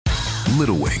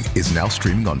Little Wing is now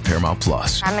streaming on Paramount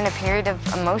Plus. I'm in a period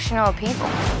of emotional upheaval.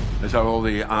 Is that all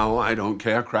the I don't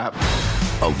care crap?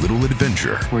 A little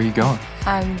adventure. Where are you going?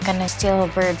 I'm gonna steal a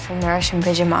bird from the Russian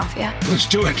pigeon mafia. Let's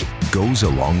do it. Goes a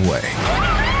long way.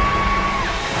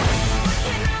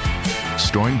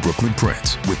 Starring Brooklyn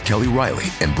Prince with Kelly Riley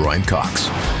and Brian Cox.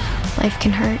 Life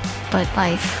can hurt, but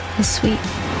life is sweet.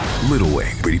 Little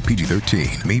Wing, rated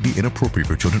PG-13, may be inappropriate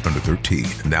for children under 13.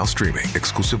 Now streaming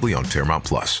exclusively on Paramount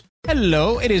Plus.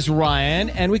 Hello, it is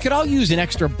Ryan, and we could all use an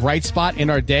extra bright spot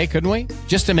in our day, couldn't we?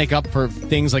 Just to make up for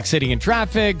things like sitting in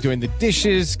traffic, doing the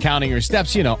dishes, counting your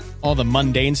steps, you know, all the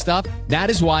mundane stuff. That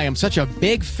is why I'm such a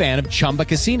big fan of Chumba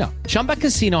Casino. Chumba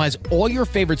Casino has all your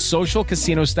favorite social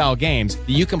casino-style games that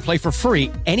you can play for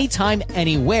free anytime,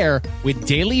 anywhere with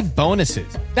daily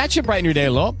bonuses. That should brighten your day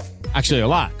a little. Actually, a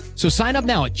lot. So sign up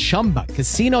now at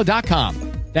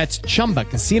ChumbaCasino.com. That's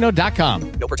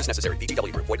ChumbaCasino.com. No purchase necessary.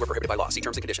 VGW Group. Void where prohibited by law. See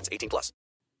terms and conditions. 18+.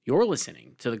 You're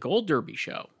listening to The Gold Derby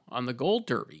Show on the Gold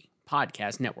Derby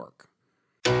Podcast Network.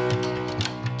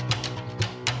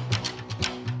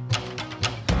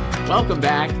 Welcome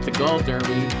back to Gold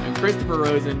Derby. I'm Christopher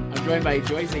Rosen. I'm joined by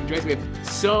Joyce. And Joyce, we have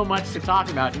so much to talk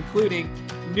about, including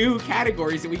new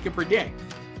categories that we can predict.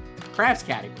 Crafts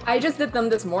category. I just did them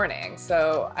this morning,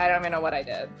 so I don't even know what I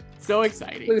did. So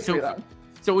exciting. Please do them.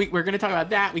 So we're going to talk about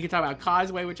that. We can talk about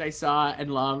Causeway, which I saw and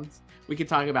loved. We can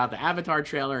talk about the Avatar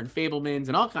trailer and Fablemans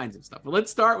and all kinds of stuff. But let's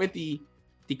start with the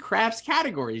crafts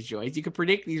categories, Joyce. You can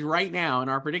predict these right now in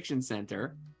our prediction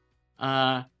center.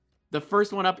 The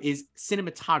first one up is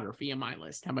cinematography on my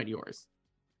list. How about yours?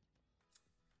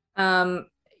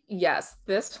 Yes,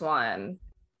 this one.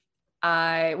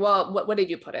 What did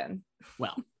you put in?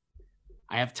 Well,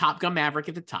 I have Top Gun Maverick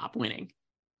at the top, winning.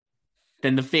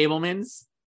 Then the Fablemans,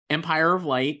 Empire of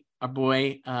Light, our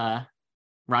boy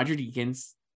Roger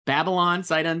Deakins, Babylon,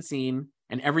 Sight Unseen,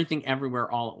 and Everything Everywhere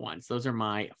All at Once. Those are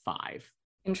my 5.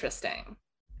 Interesting.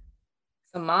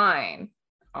 So mine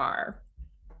are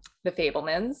the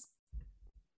Fablemans,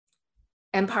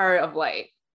 Empire of Light,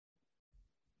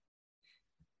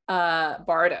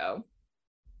 Bardo,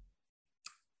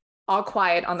 All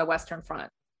Quiet on the Western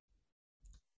Front,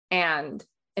 and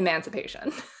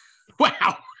Emancipation.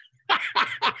 Wow.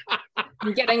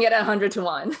 I'm getting it 100 to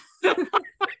 1.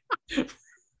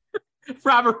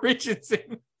 Robert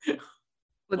Richardson.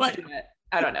 Let's do it.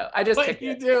 I don't know. I just what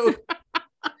you do.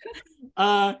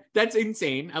 That's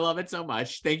insane. I love it so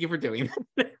much. Thank you for doing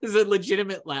that. It's a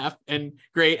legitimate laugh and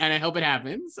great, and I hope it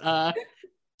happens.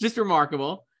 Just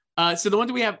remarkable. So the ones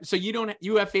that we have, so you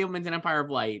have Fablemans and Empire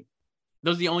of Light.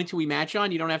 Those are the only two we match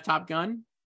on. You don't have Top Gun?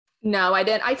 No, I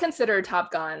didn't. I considered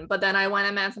Top Gun, but then I went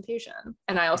Emancipation,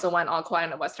 and I also went All Quiet on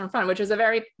the Western Front, which is a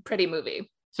very pretty movie.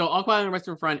 So All Quiet on the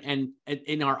Western Front, and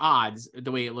in our odds,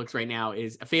 the way it looks right now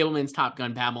is Fableman's, Top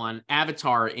Gun, Babylon,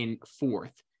 Avatar in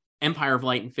 4th, Empire of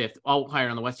Light in 5th, All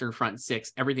Quiet on the Western Front 6th,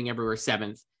 Everything Everywhere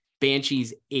 7th,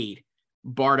 Banshees 8,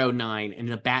 Bardo 9,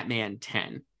 and the Batman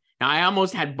 10. Now I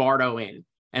almost had Bardo in,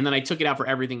 and then I took it out for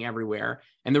Everything Everywhere.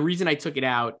 And the reason I took it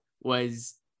out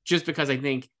was just because I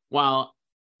think, while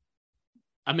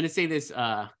I'm going to say this,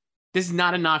 this is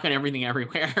not a knock on Everything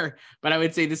Everywhere, but I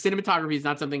would say the cinematography is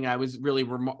not something I was really,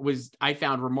 I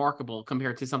found remarkable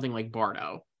compared to something like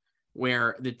Bardo,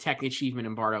 where the tech achievement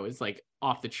in Bardo is like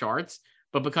off the charts.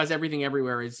 But because Everything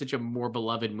Everywhere is such a more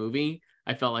beloved movie,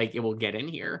 I felt like it will get in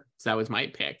here. So that was my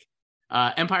pick.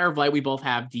 Empire of Light, we both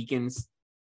have. Deakins,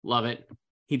 love it.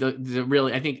 He does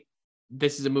really, I think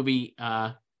this is a movie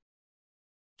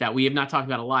that we have not talked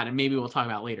about a lot, and maybe we'll talk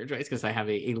about later, Joyce, because I have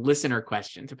a listener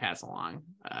question to pass along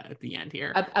at the end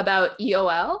here. About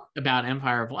EOL? About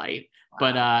Empire of Light.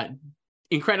 Wow. But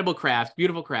incredible crafts,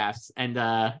 beautiful crafts, and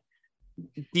Deakins'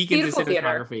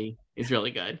 cinematography is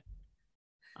really good.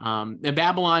 And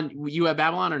Babylon, you have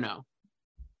Babylon or no?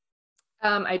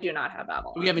 I do not have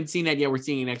Babylon. We haven't seen that yet. We're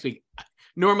seeing it next week.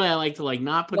 Normally, I like to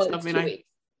not put stuff in. 2 weeks.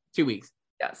 2 weeks.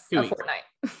 Yes, 2 weeks. Fortnight.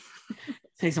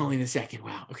 Today's only the 2nd.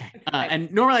 Wow. Okay.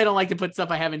 And normally I don't like to put stuff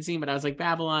I haven't seen, but I was like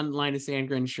Babylon, Line of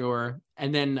Sandgren, sure.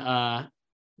 And then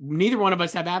neither one of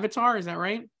us have Avatar. Is that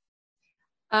right?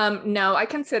 No, I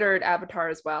considered Avatar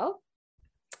as well.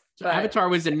 So Avatar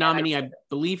was a nominee, I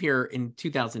believe, here in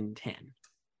 2010.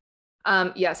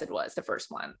 Yes, it was the first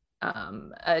one.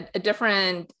 A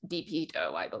different DP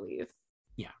though, I believe.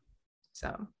 Yeah.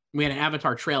 So we had an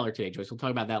Avatar trailer today, Joyce. We'll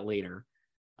talk about that later.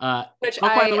 Which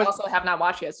I also have not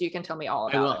watched yet, so you can tell me all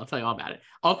about it. I will. I'll tell you all about it.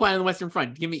 All Quiet on the Western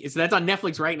Front. So that's on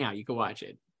Netflix right now. You can watch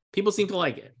it. People seem to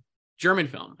like it. German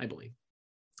film, I believe.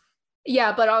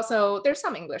 Yeah, but also there's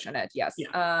some English in it. Yes.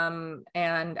 Yeah.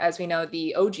 And as we know,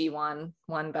 the OG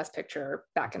won Best Picture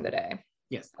back in the day.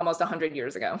 Yes. Almost 100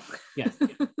 years ago. Yes.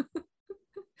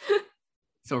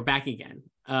 So we're back again.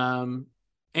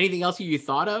 Anything else you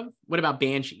thought of? What about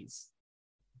Banshees?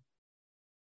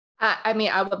 I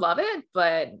mean, I would love it,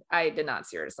 but I did not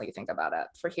seriously think about it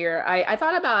for here. I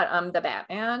thought about the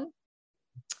Batman,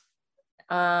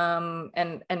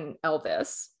 and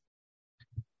Elvis.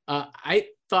 I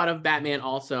thought of Batman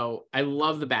also. I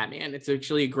love the Batman. It's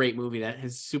actually a great movie that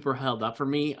has super held up for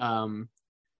me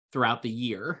throughout the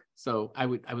year. So I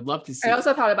would love to see. I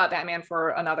also thought about Batman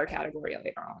for another category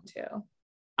later on too.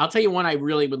 I'll tell you one I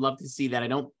really would love to see that I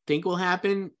don't think will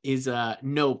happen is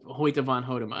Nope, Hoyte von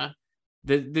Hodema.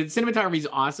 The cinematography is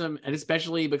awesome, and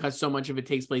especially because so much of it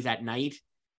takes place at night.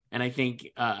 And I think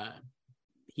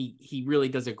he really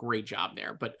does a great job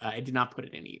there, but I did not put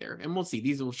it in either. And we'll see.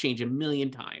 These will change a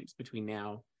million times between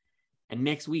now and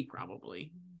next week,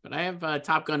 probably. But I have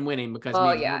Top Gun winning because.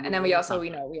 Oh, yeah. And then we also, we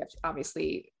have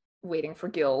obviously waiting for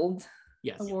Guild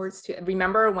awards to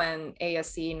remember when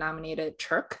ASC nominated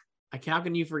Chirk. How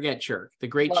can you forget Chirk, the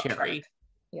great Love Cherry?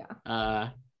 Chirk.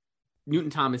 Yeah. Newton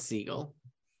Thomas Siegel.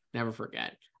 Never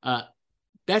forget.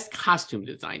 Best costume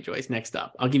design, Joyce. Next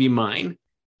up, I'll give you mine.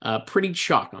 Pretty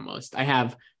chalk almost. I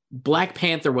have Black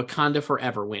Panther Wakanda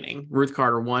Forever winning. Ruth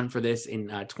Carter won for this in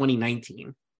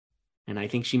 2019. And I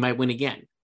think she might win again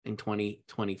in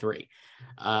 2023.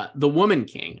 The Woman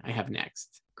King I have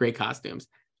next. Great costumes.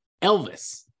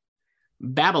 Elvis,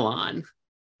 Babylon,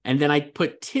 and then I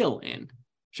put Till in,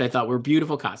 which I thought were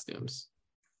beautiful costumes.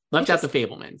 Left out the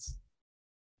Fablemans.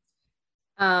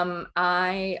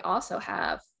 I also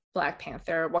have Black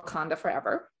Panther Wakanda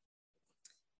Forever.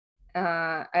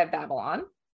 I have Babylon,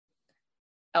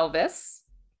 Elvis,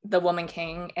 The Woman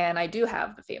King, and I do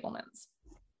have the Fablemans.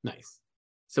 Nice.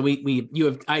 So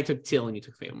I took Till and you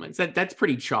took Fablemans. That's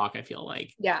pretty chalk, I feel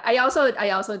like. Yeah, I also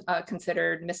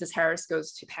considered Mrs. Harris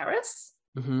Goes to Paris.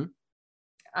 Mm-hmm.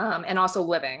 And also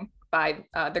Living by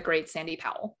the great Sandy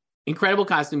Powell. Incredible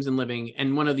costumes in Living,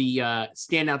 and one of the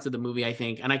standouts of the movie, I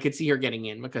think, and I could see her getting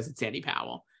in because it's Sandy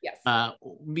Powell. Yes.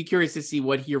 Be curious to see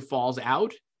what here falls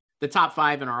out. The top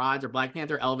 5 in our odds are Black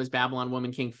Panther, Elvis, Babylon,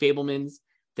 Woman King, Fablemans,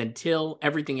 then Till,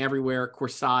 Everything Everywhere,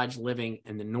 Corsage, Living,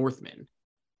 and The Northman.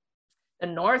 The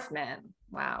Northman.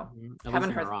 Wow. Mm-hmm.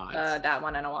 Haven't heard that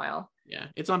one in a while. Yeah,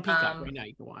 it's on Peacock right now.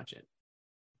 You can watch it.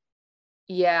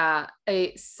 Yeah.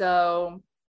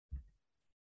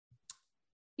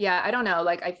 Yeah, I don't know.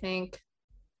 Like, I think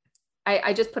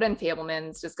I just put in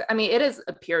Fablemans. It is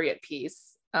a period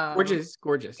piece. Gorgeous.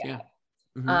 Yeah.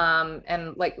 Mm-hmm.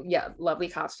 And lovely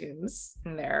costumes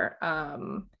in there.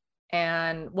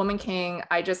 And Woman King,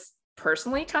 I just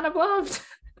personally kind of loved.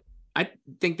 I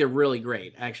think they're really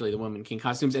great, actually, the Woman King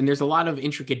costumes. And there's a lot of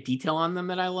intricate detail on them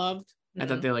that I loved. Mm-hmm. I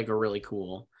thought they are really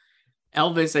cool.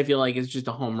 Elvis, I feel like, is just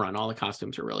a home run. All the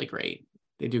costumes are really great.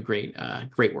 They do great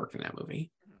work in that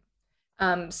movie.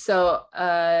 And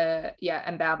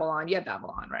Babylon. You have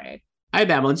Babylon, right? I have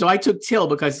Babylon. So I took Till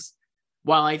because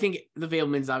while I think The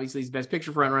Fablemans obviously is Best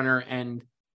Picture frontrunner and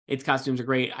its costumes are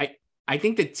great, I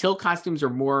think the Till costumes are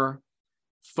more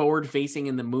forward facing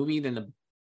in the movie than the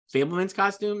Fablemans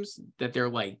costumes, that they're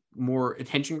like more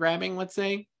attention grabbing, let's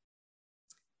say.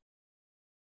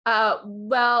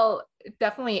 Well,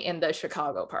 definitely in the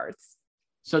Chicago parts.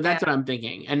 So that's what I'm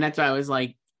thinking. And that's why I was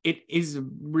like, it is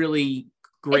really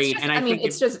great.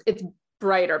 It's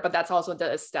brighter, but that's also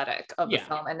the aesthetic of the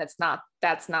film. And that's not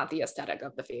the aesthetic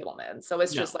of the Fablemans. So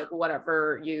it's just like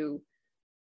whatever you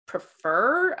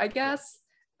prefer, I guess.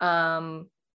 But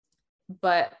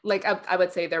like, I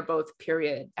would say they're both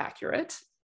period accurate.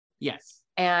 Yes.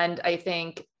 And I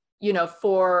think,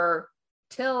 for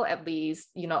Till, at least,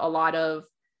 a lot of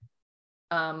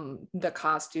the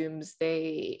costumes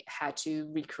they had to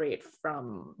recreate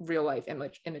from real life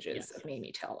images of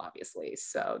Mamie Till, obviously.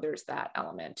 So there's that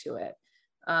element to it.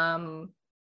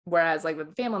 Whereas like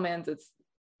with the Fablemans, it's,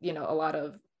 a lot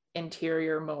of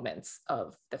interior moments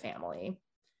of the family.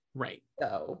 Right.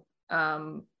 So,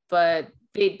 but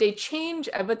they change.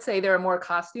 I would say there are more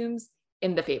costumes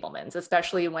in the Fablemans,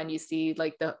 especially when you see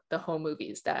like the home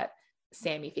movies that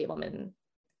Sammy Fableman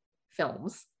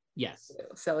films. Yes.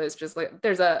 So it's just like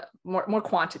there's a more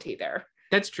quantity there.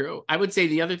 That's true. I would say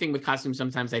the other thing with costumes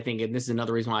sometimes, I think, and this is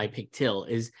another reason why I picked Till,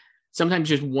 is sometimes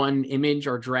just one image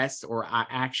or dress or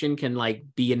action can like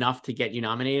be enough to get you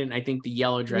nominated. And I think the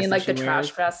yellow dress, like the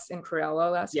trash dress in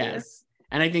Cruella last year. Yes.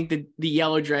 And I think the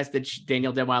yellow dress that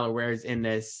Danielle Deadwyler wears in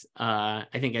this, I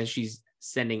think as she's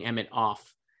sending Emmett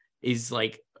off, is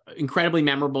like incredibly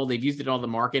memorable. They've used it in all the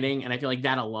marketing, and I feel like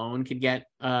that alone could get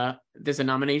this a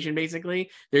nomination. Basically,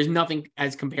 there's nothing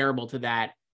as comparable to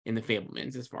that in the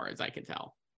Fablemans, as far as I can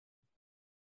tell.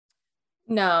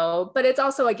 No, but it's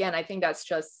also, again, I think that's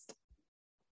just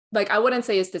like I wouldn't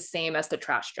say it's the same as the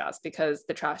trash dress, because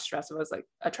the trash dress was like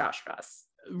a trash dress.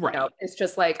 Right. It's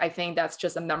just like, I think that's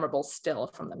just a memorable still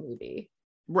from the movie.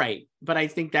 Right. But I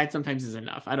think that sometimes is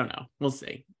enough. I don't know. We'll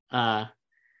see.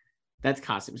 That's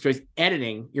costumes. Joyce,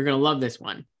 editing, you're gonna love this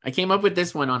one. I came up with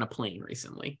this one on a plane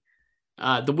recently.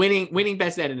 The winning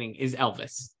best editing is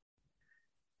Elvis.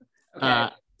 Okay.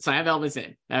 So I have Elvis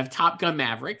in. I have Top Gun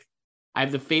Maverick. I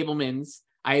have The Fablemans.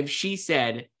 I have She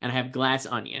Said, and I have Glass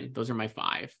Onion. Those are my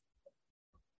 5.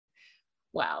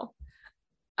 Wow.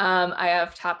 I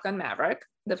have Top Gun Maverick,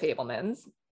 The Fablemans,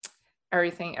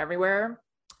 Everything Everywhere,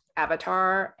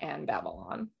 Avatar, and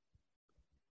Babylon.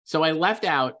 So I left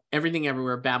out Everything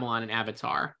Everywhere, Babylon, and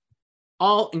Avatar.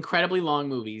 All incredibly long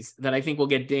movies that I think will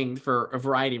get dinged for a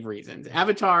variety of reasons.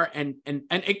 Avatar, and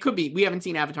it could be, we haven't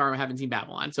seen Avatar, we haven't seen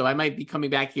Babylon. So I might be coming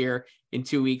back here in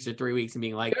 2 weeks or 3 weeks and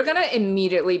being like, you're going to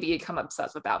immediately become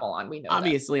obsessed with Babylon. We know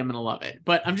obviously I'm going to love it.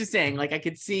 But I'm just saying, like, I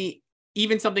could see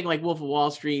even something like Wolf of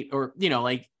Wall Street, or,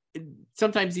 like,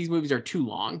 sometimes these movies are too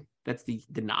long. That's the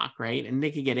knock, right? And they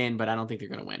could get in, but I don't think they're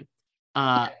going to win.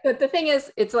 But the thing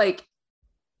is, it's like,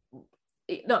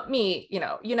 me,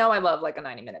 I love like a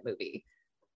 90-minute movie.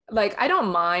 Like, I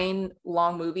don't mind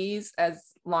long movies as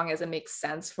long as it makes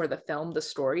sense for the film, the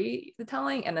story, the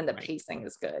telling, and then the pacing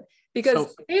is good.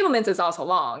 Because Fablemans is also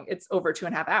long. It's over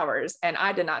 2.5 hours, and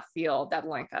I did not feel that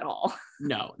length at all.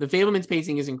 No, the Fablemans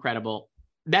pacing is incredible.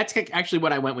 That's actually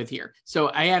what I went with here. So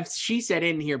I have She Said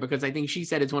in here because I think She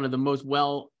Said is one of the most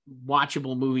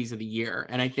watchable movies of the year.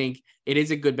 And I think it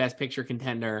is a good Best Picture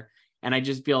contender. And I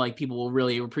just feel like people will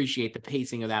really appreciate the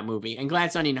pacing of that movie. And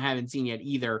Glass Onion I haven't seen yet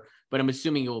either, but I'm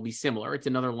assuming it will be similar. It's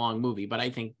another long movie, but I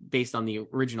think based on the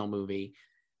original movie,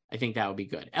 I think that would be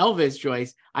good. Elvis,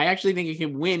 Joyce, I actually think it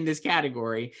can win this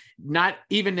category, not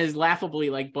even as laughably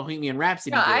like Bohemian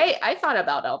Rhapsody. No, I thought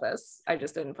about Elvis. I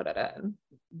just didn't put it in.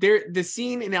 The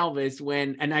scene in Elvis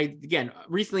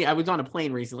recently I was on a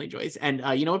plane recently, Joyce, and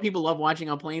you know what people love watching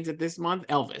on planes at this month?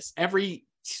 Elvis. Every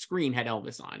screen had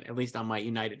Elvis on, at least on my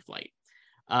United flight.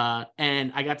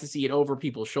 And I got to see it over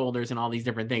people's shoulders and all these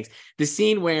different things. The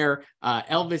scene where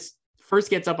Elvis first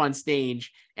gets up on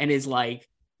stage and is like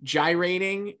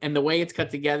gyrating, and the way it's cut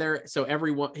together, so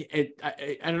everyone,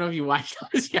 I don't know if you watched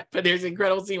this yet, but there's an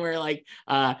incredible scene where like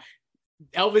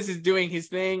Elvis is doing his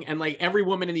thing, and like every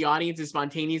woman in the audience is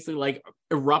spontaneously like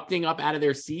erupting up out of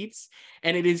their seats,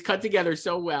 and it is cut together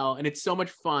so well, and it's so much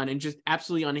fun and just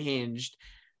absolutely unhinged,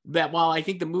 that while I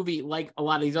think the movie, like a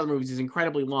lot of these other movies, is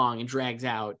incredibly long and drags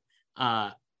out,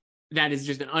 that is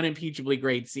just an unimpeachably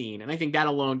great scene. And I think that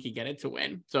alone can get it to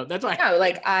win. So that's why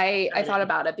I thought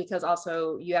about it, because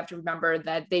also you have to remember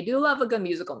that they do love a good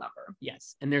musical number.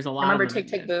 Yes. And there's a lot. Remember Tick,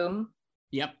 Tick, Boom?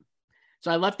 Yep.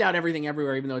 So I left out Everything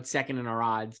Everywhere, even though it's second in our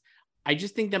odds. I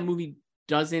just think that movie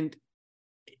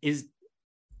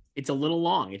it's a little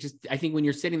long. I think when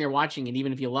you're sitting there watching it,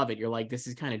 even if you love it, you're like, this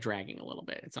is kind of dragging a little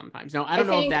bit sometimes. Now, I don't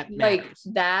know if that matters.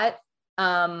 Like that,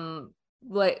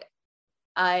 like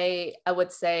I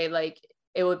would say like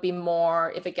it would be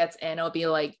more, if it gets in, it would be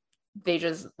like they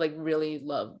just like really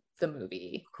love the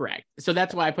movie. Correct. So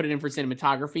that's why I put it in for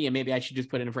cinematography, and maybe I should just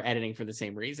put it in for editing for the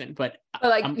same reason. But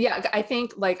like, I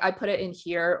think like I put it in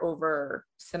here over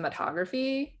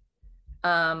cinematography,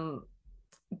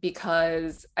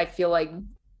 because I feel like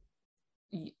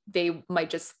they might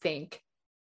just think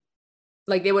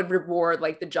like they would reward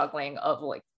like the juggling of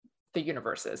like the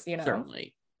universes,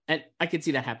 Certainly. And I could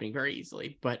see that happening very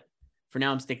easily, but for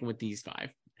now I'm sticking with these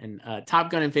 5. And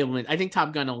Top Gun and Fableman. I think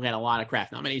Top Gun will get a lot of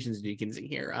craft nominations as you can see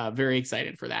here. Very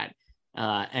excited for that.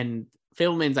 And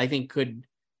Fableman's, I think, could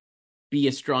be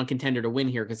a strong contender to win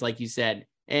here because, like you said,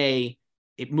 it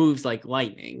moves like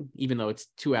lightning, even though it's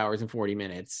 2 hours and 40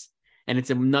 minutes. And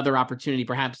it's another opportunity,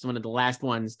 perhaps one of the last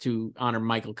ones, to honor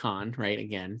Michael Kahn, right?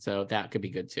 Again, so that could be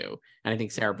good too. And I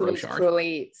think Sarah Brochard, who was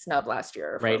truly snubbed last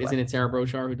year, right? Isn't it Sarah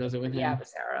Brochard who does it with him? Yeah,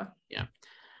 Sarah. Yeah,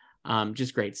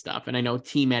 just great stuff. And I know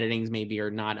team editings maybe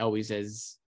are not always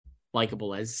as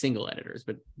likable as single editors,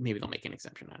 but maybe they'll make an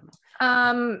exception. I don't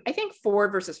know. I think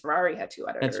Ford versus Ferrari had 2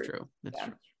 editors. That's true. That's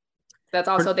true. That's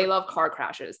also, they love car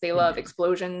crashes. They love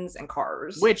explosions and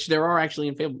cars, which there are actually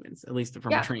in Fablemans, at least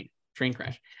from a train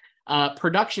crash.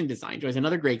 Production design, Joyce,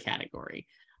 another great category.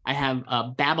 I have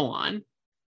Babylon,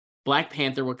 Black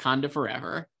Panther, Wakanda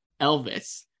Forever,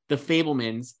 Elvis, The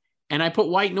Fablemans, and I put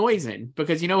White Noise in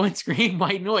because what, scream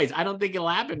White Noise. I don't think it'll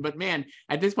happen, but man,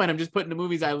 at this point, I'm just putting the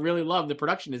movies I really love. The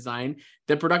production design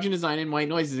in White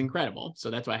Noise is incredible, so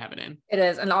that's why I have it in. It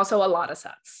is, and also a lot of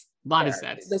sets. Of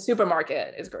sets. The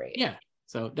supermarket is great. Yeah,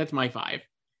 so that's my 5.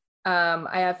 I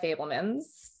have Fablemans,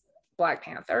 Black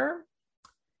Panther,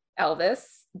 Elvis,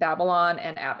 Babylon,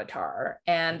 and Avatar.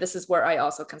 And this is where I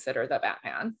also consider the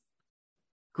Batman.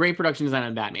 Great production design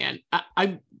on Batman.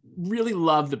 I really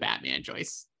love the Batman,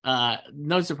 Joyce.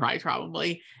 No surprise,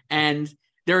 probably. And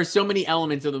there are so many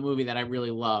elements of the movie that I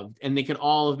really loved, and they could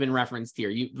all have been referenced here.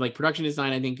 You like production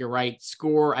design, I think you're right.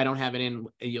 Score, I don't have it in.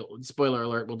 Spoiler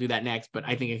alert, we'll do that next, but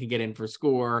I think I could get in for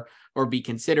score or be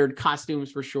considered.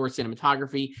 Costumes for sure,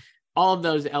 cinematography. All of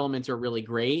those elements are really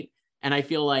great. And I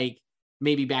feel like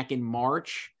maybe back in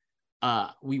March,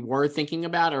 we were thinking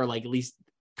about, or like at least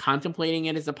contemplating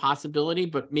it as a possibility,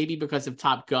 but maybe because of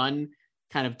Top Gun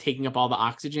kind of taking up all the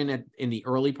oxygen in the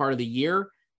early part of the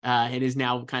year, it has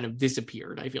now kind of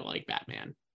disappeared, I feel like,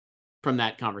 Batman, from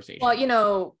that conversation.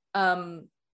 Well,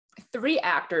 3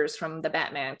 actors from the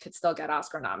Batman could still get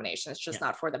Oscar nominations, just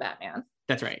not for the Batman.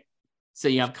 That's right. So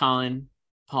you have Colin,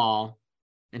 Paul,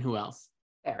 and who else?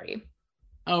 Barry.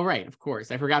 Oh, right. Of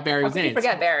course. I forgot Barry was in it.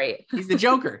 Forget Barry. He's the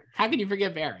Joker. How can you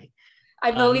forget Barry?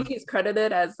 I believe he's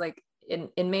credited as like an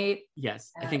inmate.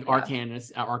 Yes. I think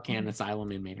Arkham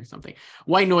Asylum inmate or something.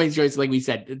 White Noise, Joyce, like we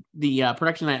said, the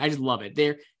production, I just love it.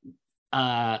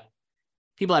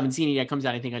 People haven't seen it yet. It comes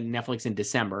out, I think, on Netflix in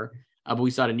December. But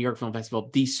we saw it at New York Film Festival.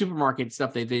 The supermarket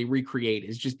stuff that they recreate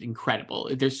is just incredible.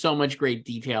 There's so much great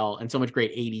detail and so much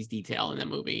great 80s detail in that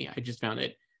movie. I just found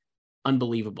it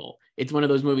unbelievable. It's one of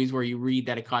those movies where you read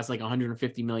that it costs like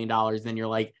 $150 million. Then you're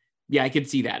like, yeah, I could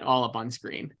see that all up on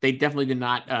screen. They definitely did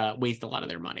not waste a lot of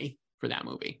their money for that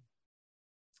movie.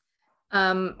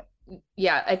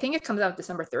 Yeah, I think it comes out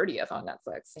December 30th on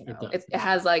Netflix. You know, it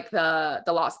has like the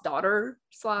Lost Daughter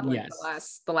slot, like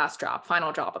the last drop,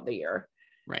 final drop of the year.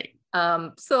 Right.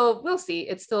 So we'll see.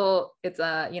 It's no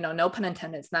pun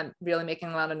intended, it's not really making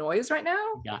a lot of noise right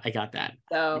now. Yeah, I got that.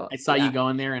 So I saw you go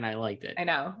in there and I liked it. I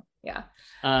know. Yeah.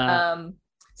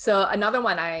 So another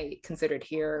one I considered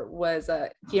here was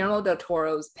Guillermo del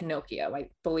Toro's Pinocchio. I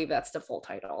believe that's the full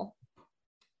title.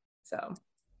 So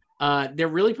they're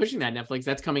really pushing that Netflix.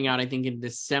 That's coming out, I think, in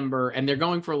December. And they're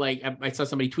going for like, I saw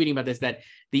somebody tweeting about this, that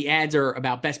the ads are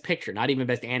about best picture, not even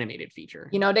best animated feature.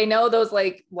 You know, they know those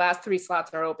like last 3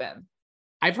 slots are open.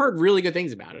 I've heard really good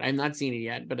things about it. I've not seen it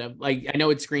yet, but like I know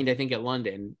it's screened, I think, at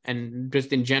London, and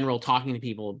just in general, talking to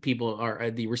people are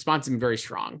the response has been very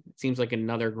strong. It seems like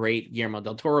another great Guillermo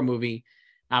del Toro movie.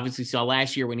 Obviously, saw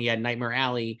last year when he had Nightmare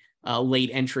Alley,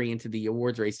 late entry into the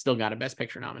awards race, still got a Best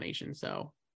Picture nomination.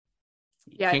 So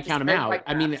yeah, can't count them out.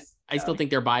 I mean, I still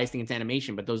think they're biased against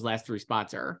animation, but those last 3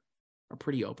 spots are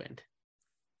pretty opened.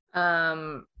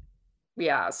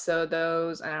 Yeah. So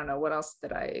those, I don't know what else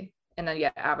did I, and then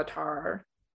Avatar.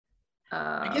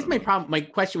 I guess my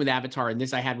question with Avatar, and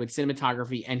this I had with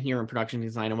cinematography and here in production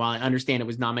design, and while I understand it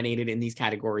was nominated in these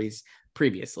categories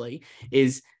previously,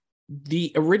 is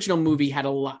the original movie had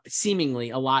seemingly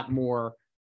a lot more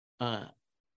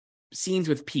scenes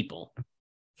with people,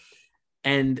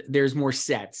 and there's more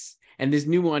sets. And this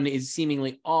new one is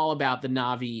seemingly all about the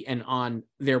Na'vi and on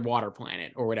their water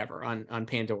planet or whatever on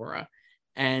Pandora.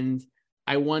 And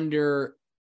I wonder,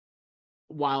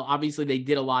 while obviously they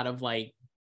did a lot of like,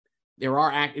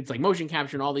 it's like motion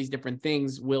capture and all these different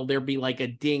things. Will there be like a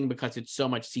ding because it's so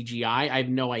much CGI? I have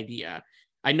no idea.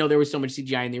 I know there was so much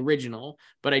CGI in the original,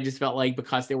 but I just felt like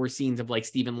because there were scenes of like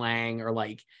Stephen Lang or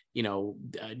like,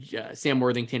 Sam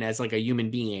Worthington as like a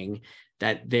human being,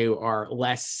 that they are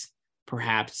less,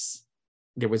 perhaps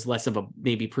there was less of a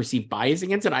maybe perceived bias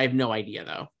against it. I have no idea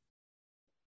though.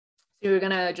 So you're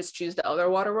going to just choose the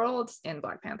other water worlds in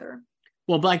Black Panther?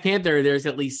 Well, Black Panther, there's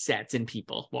at least sets and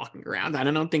people walking around. I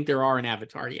don't think there are in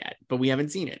Avatar yet, but we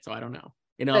haven't seen it, so I don't know.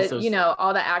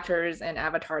 All the actors in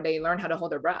Avatar, they learned how to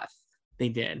hold their breath. They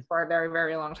did. For a very,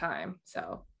 very long time.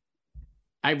 So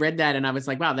I read that and I was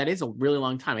like, wow, that is a really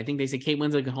long time. I think they said Kate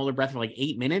Winslet can hold her breath for like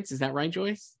 8 minutes. Is that right,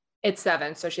 Joyce? It's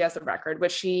 7, so she has the record,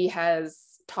 which she has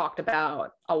talked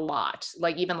about a lot.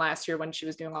 Like even last year when she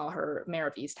was doing all her Mayor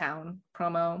of Easttown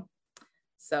promo.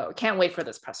 So can't wait for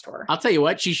this press tour. I'll tell you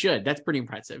what, she should. That's pretty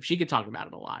impressive. She could talk about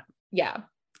it a lot. Yeah.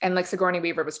 And like Sigourney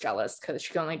Weaver was jealous because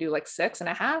she could only do like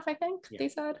 6.5, I think they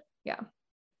said. Yeah.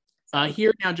 So.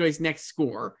 Here now, Joyce, next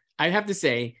score. I have to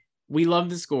say, we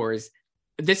love the scores.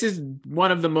 This is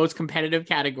one of the most competitive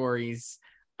categories,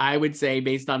 I would say,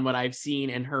 based on what I've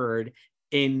seen and heard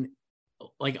in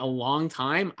like a long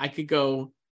time. I could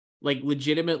go like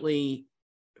legitimately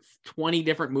 20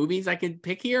 different movies I could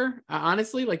pick here.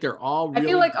 Honestly, like they're all really... I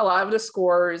feel like a lot of the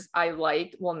scores I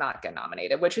liked will not get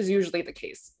nominated, which is usually the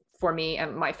case for me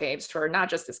and my faves for not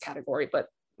just this category, but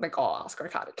like all Oscar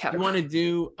categories. You want to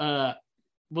do,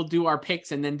 we'll do our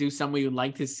picks and then do some we would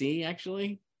like to see,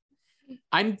 actually.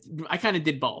 I kind of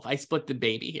did both. I split the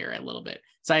baby here a little bit.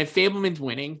 So I have Fabelman's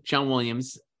winning, Sean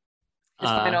Williams. His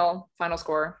final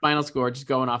score. Final score, just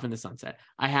going off in the sunset.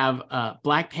 I have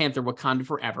Black Panther Wakanda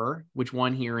Forever, which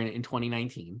won here in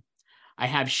 2019. I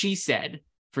have She Said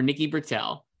for Nikki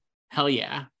Bertel. Hell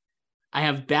yeah. I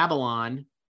have Babylon,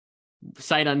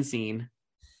 Sight Unseen.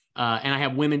 And I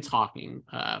have Women Talking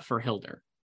for Hilder.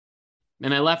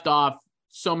 And I left off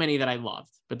so many that I loved,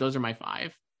 but those are my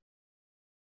 5.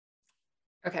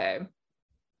 Okay.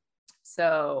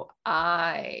 So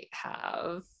I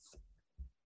have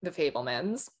The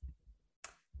Fabelmans,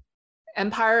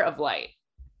 Empire of Light.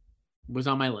 Was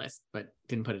on my list, but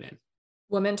didn't put it in.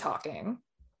 Women Talking,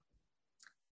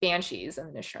 Banshees of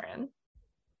Inisherin,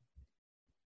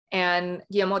 and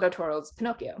Guillermo del Toro's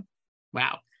Pinocchio.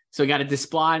 Wow. So you got a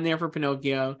Desplat in there for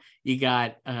Pinocchio. You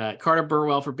got Carter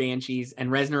Burwell for Banshees and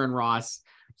Reznor and Ross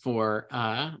for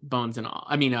Bones and All.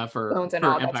 I mean, for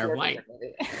Empire of Light.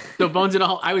 So Bones and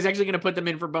All, I was actually going to put them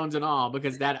in for Bones and All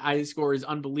because that score is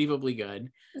unbelievably good.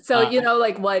 So,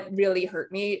 like what really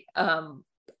hurt me,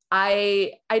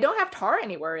 I don't have Tar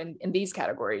anywhere in these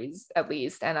categories, at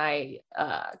least. And I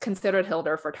considered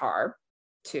Hilder for Tar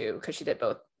too, because she did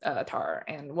both Tar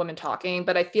and Women Talking.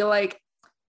 But I feel like,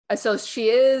 so she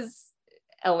is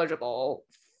eligible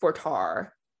for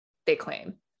Tar, they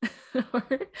claim.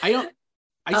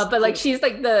 But like she's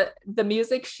like the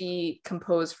music she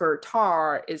composed for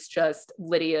Tar is just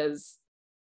Lydia's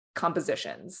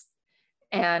compositions,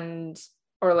 and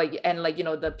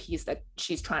the piece that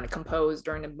she's trying to compose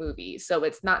during the movie. So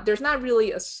there's not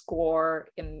really a score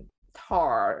in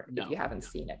Tar if you haven't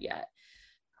seen it yet.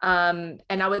 And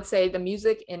I would say the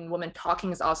music in Women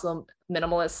Talking is also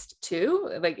minimalist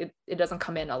too. Like it doesn't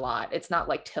come in a lot. It's not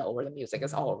like Till where the music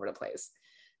is all over the place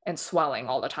and swelling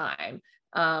all the time.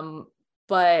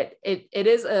 But it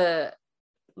is it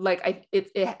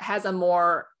has a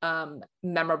more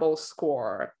memorable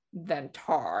score than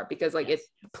Tar because it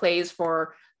plays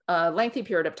for a lengthy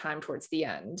period of time towards the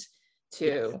end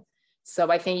too. Yes.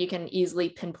 So I think you can easily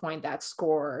pinpoint that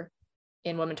score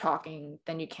in Women Talking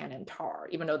than you can in Tar,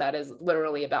 even though that is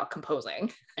literally about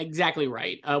composing. Exactly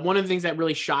right. One of the things that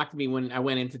really shocked me when I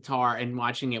went into Tar and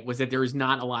watching it was that there is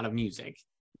not a lot of music,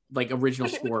 like original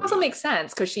score. It also makes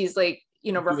sense because she's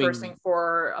rehearsing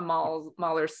for a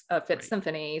Mahler's Fifth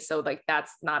Symphony. So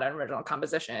that's not an original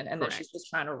composition. And then she's just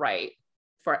trying to write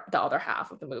for the other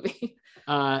half of the movie.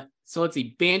 So let's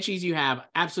see. Banshees you have.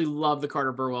 Absolutely love the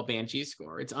Carter Burwell Banshees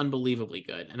score. It's unbelievably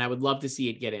good. And I would love to see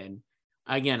it get in.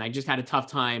 Again, I just had a tough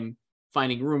time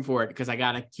finding room for it because I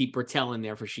got to keep Bertel in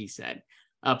there for She Said.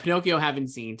 Pinocchio haven't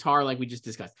seen. Tar, like we just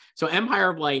discussed. So Empire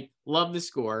of Light, love the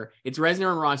score. It's Reznor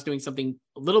and Ross doing something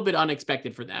a little bit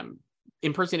unexpected for them.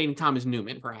 Impersonating Thomas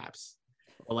Newman, perhaps.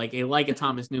 Or like a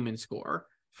Thomas Newman score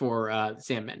for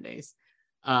Sam Mendes.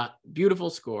 Beautiful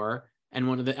score. And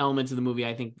one of the elements of the movie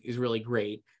I think is really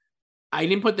great. I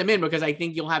didn't put them in because I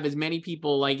think you'll have as many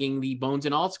people liking the Bones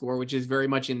and All score, which is very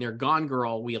much in their Gone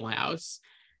Girl wheelhouse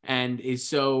and is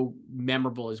so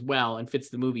memorable as well and fits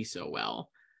the movie so well.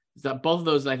 So both of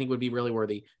those I think would be really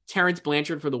worthy. Terrence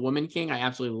Blanchard for The Woman King. I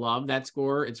absolutely love that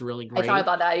score. It's really great. I thought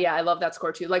about that. Yeah, I love that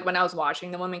score too. Like when I was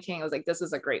watching The Woman King, I was like, this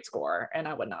is a great score and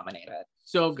I would nominate it.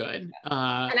 So good.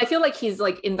 And I feel like he's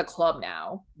in the club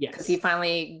now. Yes. Because he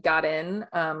finally got in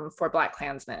for Black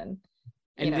Klansman.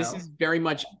 And this is very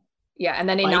much... Yeah, and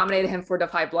then they nominated him for The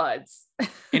Five Bloods.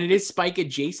 And it is Spike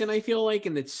adjacent, I feel like,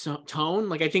 in the tone.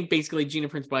 Like, I think basically Gina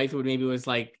Prince Bythewood maybe was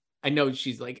like, I know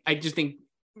she's like, I just think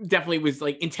definitely was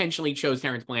like intentionally chose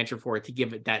Terrence Blanchard for it to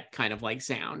give it that kind of like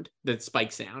sound, the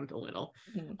Spike sound a little.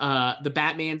 Mm-hmm. The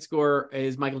Batman score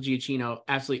is Michael Giacchino,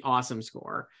 absolutely awesome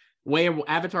score.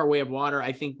 Avatar Way of Water,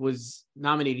 I think was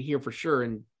nominated here for sure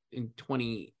in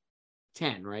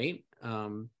 2010, right?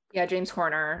 Yeah, James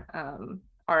Horner,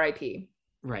 R.I.P.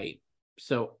 Right.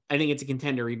 So I think it's a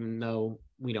contender, even though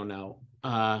we don't know.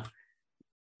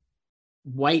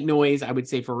 White Noise, I would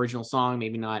say for original song,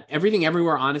 maybe not. Everything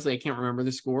Everywhere, honestly, I can't remember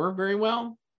the score very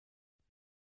well.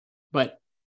 But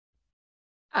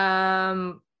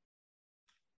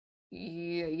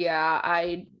yeah,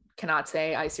 I cannot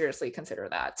say I seriously consider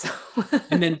that. So.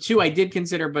 And then 2 I did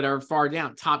consider, but are far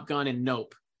down. Top Gun and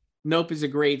Nope. Nope is a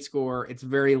great score. It's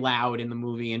very loud in the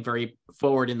movie and very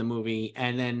forward in the movie.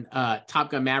 And then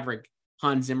Top Gun Maverick,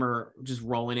 Hans Zimmer just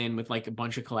rolling in with like a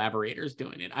bunch of collaborators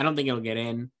doing it. I don't think it'll get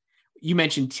in. You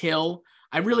mentioned Till.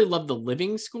 I really love the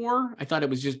Living score. I thought it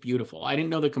was just beautiful. I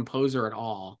didn't know the composer at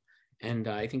all. And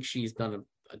I think she's done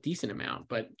a decent amount,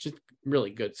 but just really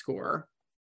good score.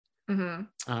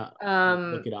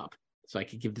 Mm-hmm. Look it up so I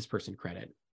could give this person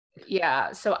credit.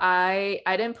 Yeah, so I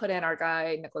didn't put in our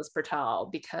guy Nicholas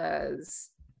Bertel because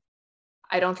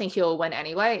I don't think he'll win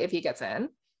anyway if he gets in.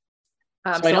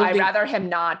 So I'd rather him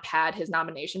not pad his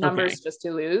nomination numbers just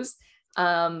to lose.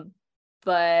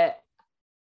 But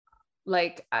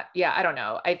like, yeah, I don't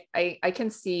know. I can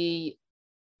see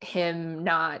him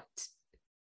not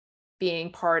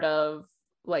being part of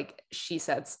like She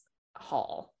Said's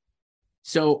Hall.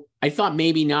 So I thought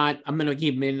maybe not. I'm going to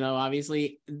keep him in though,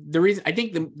 obviously. The reason I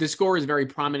think the score is very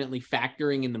prominently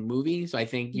factoring in the movie. So I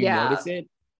think you notice it.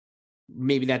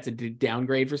 Maybe that's a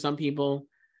downgrade for some people.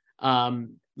 The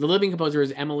living composer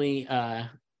is Emily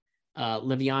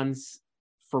Levians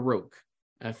Farouk,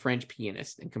 a French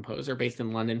pianist and composer based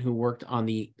in London who worked on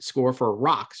the score for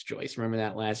Rocks, Joyce. Remember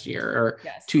that last year or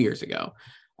 2 years ago?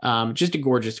 Just a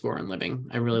gorgeous score on Living.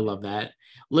 I really love that.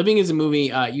 Living is a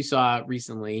movie you saw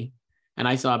recently, and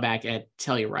I saw back at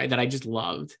Telluride that I just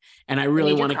loved. And I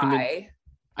really want to convince.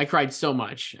 I cried so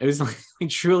much. It was like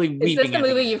truly weeping. Is this the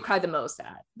movie you've cried the most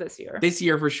at this year? This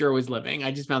year for sure was Living.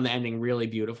 I just found the ending really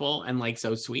beautiful and like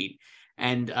so sweet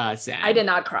and sad. I did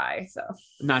not cry, so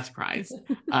not surprised.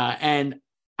 And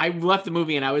I left the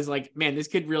movie and I was like, man, this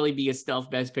could really be a stealth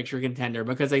Best Picture contender,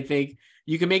 because I think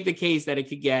you can make the case that it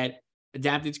could get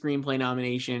adapted screenplay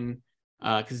nomination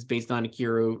because it's based on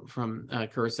Akiru from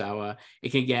Kurosawa. It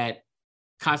could get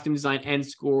costume design and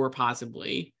score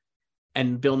possibly,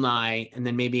 and Bill Nye, and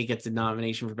then maybe it gets a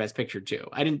nomination for Best Picture too.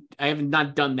 I have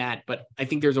not done that, but I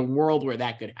think there's a world where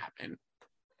that could happen.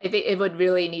 I think it would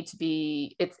really need to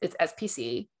be it's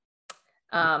SPC.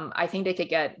 I think they could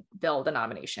get Bill the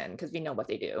nomination because we know what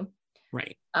they do.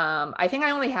 Right. I think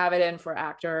I only have it in for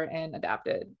actor and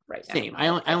adapted right now. Same. I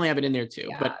only have it in there too.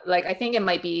 Yeah, but like I think it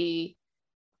might be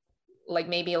like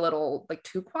maybe a little like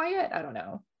too quiet. I don't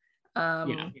know.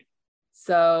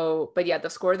 So, but yeah,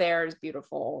 the score there is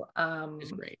beautiful.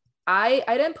 It's great. I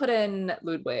didn't put in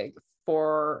Ludwig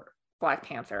for Black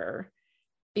Panther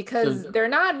because they're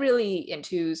not really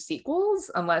into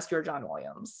sequels unless you're John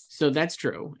Williams. So that's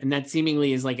true. And that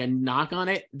seemingly is like a knock on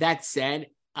it. That said,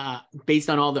 based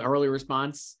on all the early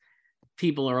response,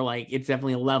 people are like, it's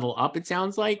definitely a level up, it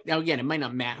sounds like. Now, again, it might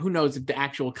not matter. Who knows if the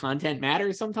actual content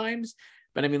matters sometimes.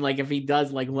 But I mean, like if he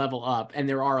does like level up and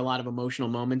there are a lot of emotional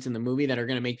moments in the movie that are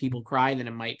going to make people cry, then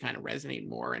it might kind of resonate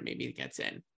more and maybe it gets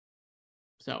in.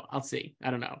 So I'll see. I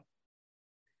don't know.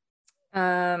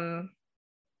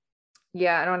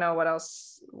 Yeah, I don't know what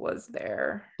else was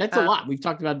there. That's a lot. We've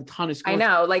talked about a ton of scores. I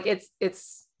know, like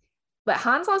it's, but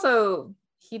Hans also,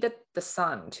 he did The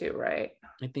Sun too, right?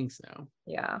 I think so.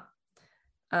 Yeah.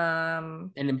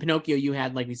 And in Pinocchio, you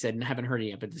had, like we said, and haven't heard it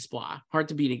yet, but Desplat. Hard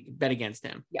to bet against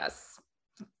him. Yes.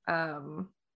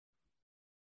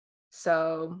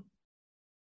 So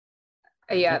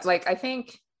yeah, like I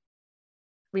think,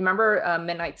 remember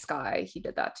Midnight Sky? He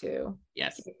did that too.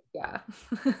 Yes. Yeah.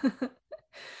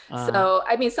 So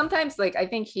I mean, sometimes like I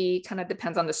think he kind of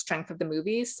depends on the strength of the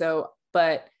movie. So,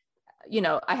 but you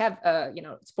know, I have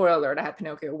spoiler alert, I have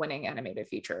Pinocchio winning animated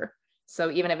feature.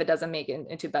 So even if it doesn't make it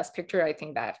into Best Picture, I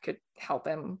think that could help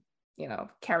him,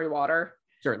 carry water.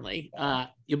 Certainly.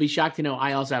 You'll be shocked to know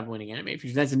I also have winning animated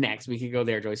feature. That's next. We could go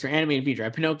there, Joyce. For animated feature, I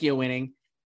have Pinocchio winning.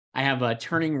 I have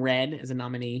Turning Red as a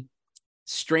nominee.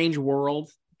 Strange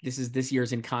World. This is this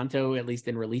year's Encanto, at least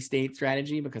in release date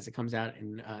strategy, because it comes out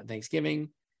in Thanksgiving.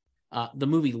 The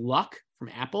movie Luck from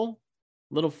Apple.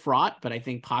 A little fraught, but I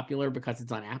think popular because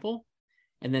it's on Apple.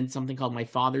 And then something called My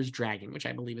Father's Dragon, which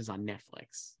I believe is on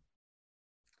Netflix.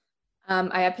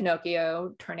 I have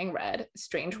Pinocchio, Turning Red,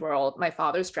 Strange World, My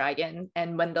Father's Dragon,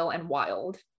 and Wendell and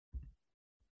Wild.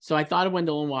 So I thought of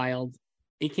Wendell and Wild.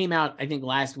 It came out, I think,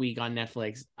 last week on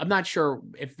Netflix. I'm not sure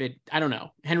if I don't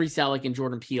know. Henry Selick and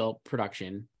Jordan Peele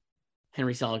production.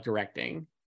 Henry Selick directing.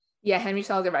 Yeah, Henry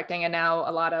Selick directing, and now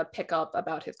a lot of pickup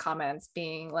about his comments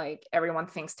being like, everyone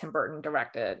thinks Tim Burton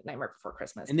directed Nightmare Before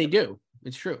Christmas. And they do.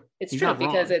 It's true. It's true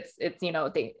because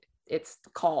it's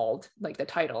called, like, the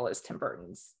title is Tim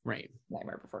Burton's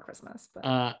Nightmare Before Christmas.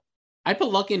 But I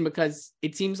put Luck in because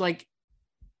it seems like,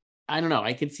 I don't know,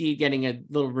 I could see it getting a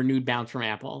little renewed bounce from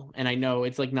Apple. And I know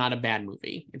it's like not a bad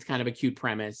movie. It's kind of a cute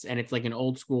premise, and it's like an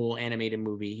old school animated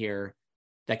movie here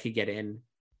that could get in.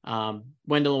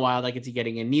 Wendell and Wild I could see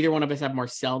getting in. Neither one of us have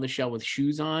Marcel the Shell with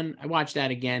Shoes On. I watched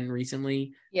that again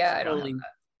recently. Yeah, I don't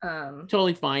know.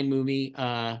 Totally fine movie.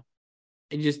 I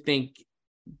just think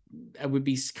I would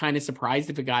be kind of surprised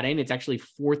if it got in. It's actually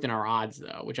fourth in our odds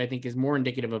though, which I think is more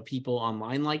indicative of people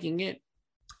online liking it.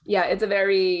 Yeah, it's a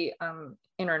very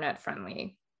internet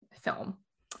friendly film.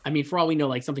 I mean, for all we know,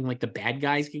 like something like The Bad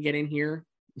Guys could get in here.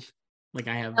 Like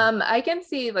I have I can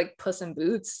see like Puss in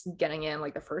Boots getting in,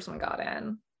 like the first one got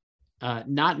in.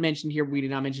 Not mentioned here, we did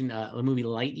not mention the movie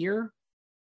Lightyear,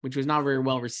 which was not very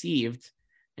well received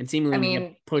and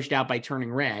seemingly pushed out by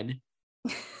Turning Red.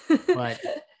 But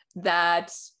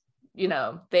that, you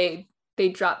know, they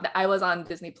dropped. I was on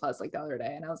Disney Plus like the other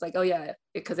day, and I was like, oh yeah,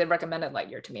 because they recommended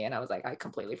Lightyear to me, and I was like, I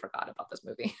completely forgot about this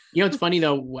movie. You know, it's funny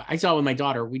though. I saw it with my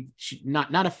daughter. She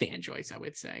not a fan, Joyce, I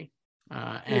would say.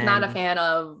 She's not a fan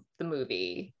of the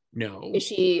movie. No. Is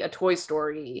she a Toy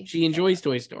Story? She enjoys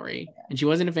Toy Story, and she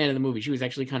wasn't a fan of the movie. She was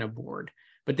actually kind of bored.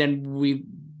 But then we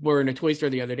were in a toy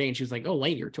store the other day, and she was like, "Oh,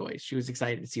 Lightyear toys!" She was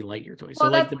excited to see Lightyear toys. Well,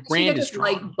 so like the brand is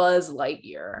strong. Like Buzz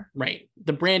Lightyear, right?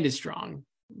 The brand is strong,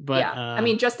 but yeah. I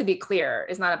mean, just to be clear,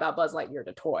 it's not about Buzz Lightyear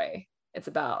the toy. It's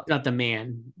about not the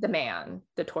man. The man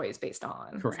the toy is based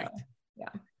on. Correct. So,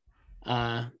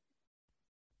 yeah.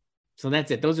 So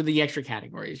that's it. Those are the extra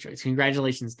categories, Joyce.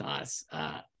 Congratulations to us.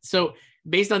 So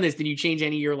based on this, did you change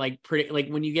any of your like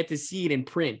when you get to see it in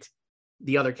print?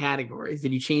 The other categories,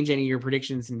 did you change any of your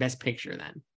predictions in Best Picture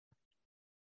then?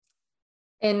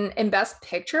 In Best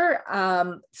Picture,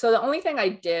 so the only thing I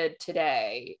did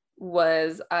today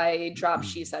was I dropped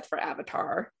She Said for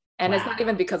Avatar, and It's not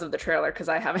even because of the trailer, because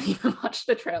I haven't even watched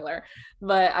the trailer,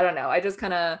 but I don't know, I just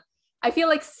kind of, I feel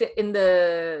like in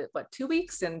the 2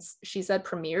 weeks since She Said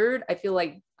premiered, I feel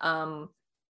like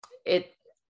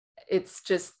it's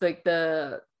just like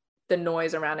the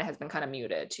noise around it has been kind of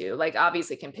muted too. Like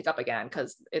obviously it can pick up again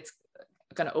because it's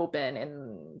going to open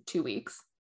in 2 weeks.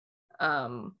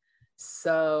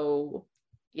 So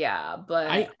yeah,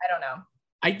 but I don't know.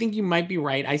 I think you might be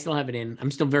right. I still have it in.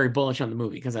 I'm still very bullish on the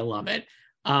movie because I love it.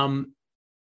 I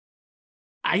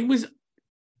was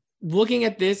looking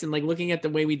at this and like looking at the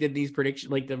way we did these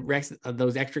predictions, like the rest of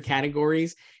those extra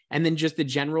categories, and then just the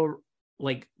general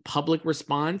like public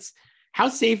response. How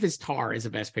safe is Tar as a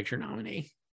Best Picture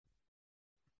nominee?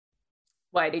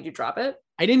 Why did you drop it?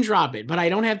 I didn't drop it, but I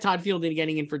don't have Todd Field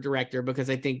getting in for director because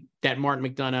I think that Martin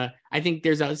McDonagh, I think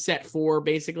there's a set 4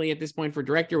 basically at this point for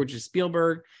director, which is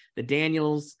Spielberg, the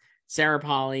Daniels, Sarah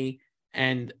Polley,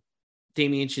 and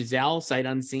Damien Chazelle, sight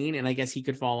unseen, and I guess he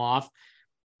could fall off.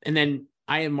 And then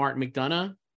I have Martin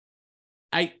McDonagh.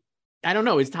 I don't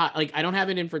know. Is Todd, like, I don't have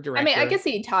it in for director. I mean, I can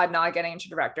see Todd not getting into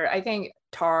director. I think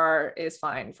Tar is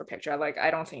fine for picture. Like,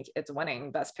 I don't think it's winning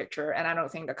Best Picture. And I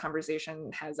don't think the conversation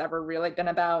has ever really been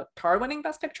about Tar winning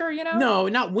Best Picture, you know? No,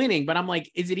 not winning, but I'm like,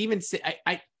 is it even,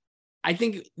 I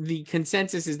think the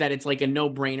consensus is that it's like a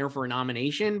no-brainer for a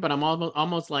nomination, but I'm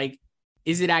almost like,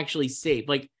 is it actually safe?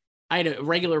 Like, I had a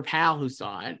regular pal who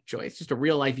saw it, Joyce, just a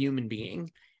real life human being.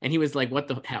 And he was like, what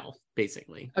the hell,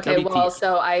 basically. Okay, WTF. well,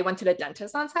 so I went to the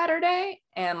dentist on Saturday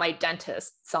and my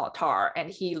dentist saw Tar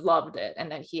and he loved it.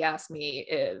 And then he asked me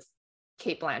if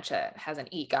Kate Blanchett has an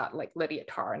EGOT like Lydia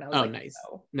Tar. And I was like, nice.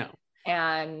 No. No.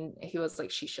 And he was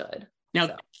like, she should. Now,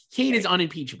 so, Kate is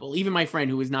unimpeachable. Even my friend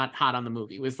who was not hot on the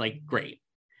movie was like, great.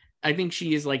 I think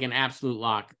she is like an absolute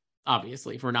lock,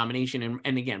 obviously, for nomination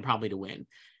and again, probably to win.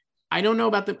 I don't know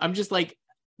about I'm just like,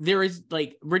 there is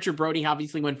like Richard Brody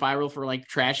obviously went viral for like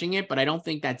trashing it, but I don't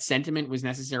think that sentiment was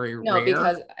necessarily rare.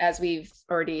 Because as we've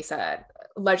already said,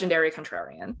 legendary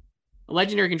contrarian. A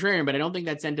legendary contrarian, but I don't think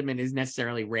that sentiment is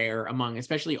necessarily rare among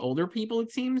especially older people,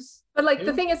 it seems. But like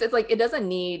the thing is, it's like it doesn't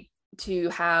need to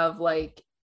have like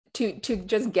to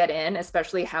just get in,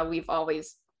 especially how we've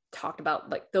always talked about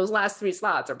like those last 3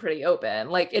 slots are pretty open.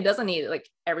 Like it doesn't need like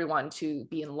everyone to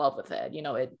be in love with it. You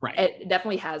know, it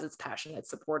definitely has its passionate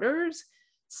supporters.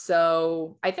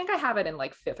 So I think I have it in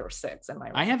like 5th or 6th in my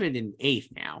room. I have it in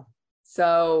 8th now.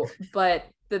 So, but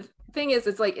the thing is,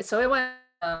 it's like, so it went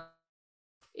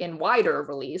in wider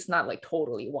release, not like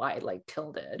totally wide, like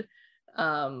Till did.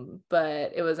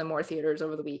 But it was in more theaters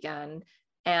over the weekend.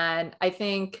 And I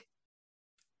think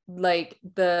like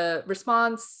the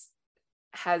response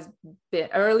has been,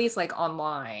 or at least like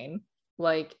online,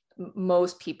 like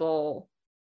most people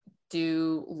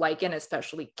do like it,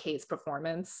 especially Kate's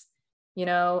performance. You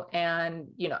know, and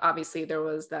you know, obviously there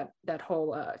was that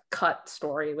whole cut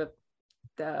story with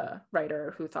the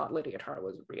writer who thought Lydia Tar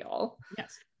was real.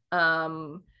 Yes.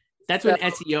 That's when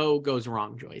SEO goes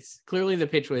wrong, Joyce. Clearly the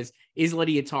pitch was, is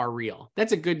Lydia Tar real?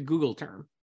 That's a good Google term.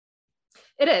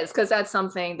 It is, because that's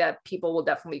something that people will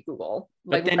definitely Google.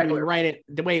 But then when you write it,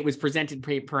 the way it was presented,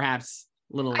 perhaps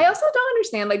a little. I also don't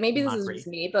understand, like maybe this is just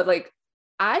me, but like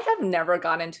I have never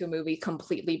gotten into a movie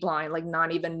completely blind, like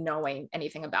not even knowing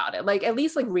anything about it. Like at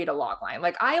least like read a log line.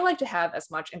 Like I like to have as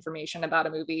much information about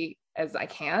a movie as I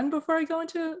can before I go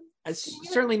into.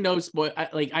 Certainly no spoil.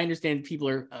 Like I understand people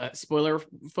are spoiler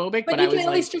phobic, but you I was can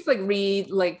at least just like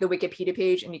read like the Wikipedia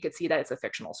page and you could see that it's a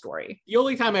fictional story. The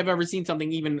only time I've ever seen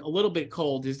something even a little bit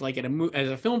cold is like at as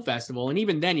a film festival, and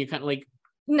even then you kind of like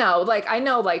No, like I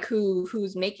know like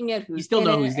who's making it, who's You still in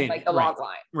know it, who's and in like it, the right. log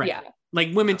line. Right. Yeah. Like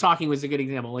Women Talking was a good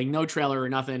example. Like no trailer or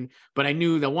nothing, but I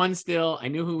knew the one still. I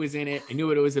knew who was in it. I knew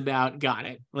what it was about. Got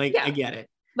it. Like Yeah. I get it.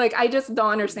 Like I just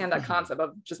don't understand that concept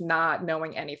of just not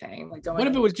knowing anything. Like going. What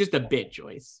if it was just a bit,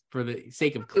 Joyce, for the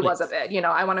sake of clicks? It was a bit,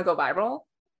 I want to go viral,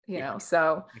 Yeah.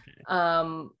 so Okay.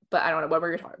 but I don't know what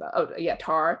were you talking about. Oh yeah,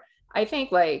 Tar. I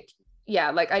think like,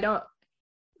 yeah, like I don't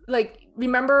like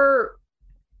remember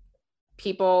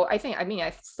people. I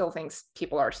still think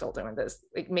people are still doing this,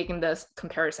 like making this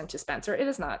comparison to Spencer. It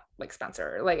is not like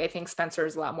Spencer. Like I think Spencer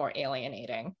is a lot more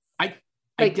alienating.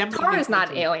 Like Tar is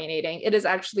not alienating. It is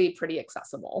actually pretty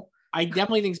accessible. I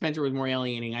definitely think Spencer was more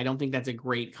alienating. I don't think that's a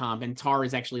great comp. And Tar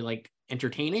is actually like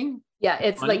entertaining. Yeah,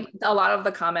 it's funny. like a lot of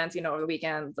the comments, over the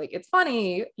weekend, like it's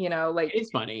funny, like it's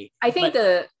funny. I think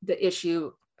the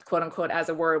issue, quote unquote, as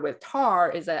a word with Tar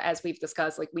is that, as we've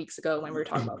discussed like weeks ago when we were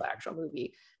talking about the actual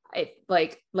movie, I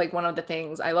like one of the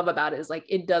things I love about it is like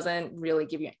it doesn't really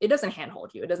give you, it doesn't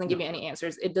handhold you, it doesn't give you any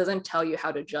answers, it doesn't tell you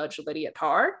how to judge Lydia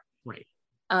Tar. Right.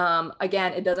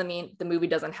 Again, it doesn't mean the movie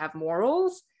doesn't have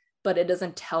morals, but it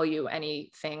doesn't tell you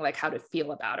anything like how to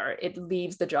feel about her. It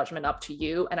leaves the judgment up to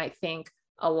you. And I think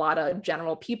a lot of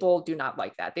general people do not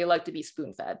like that. They like to be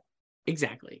spoon-fed.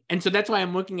 Exactly. And so that's why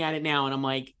I'm looking at it now and I'm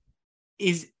like,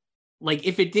 if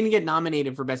it didn't get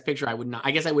nominated for Best Picture, I would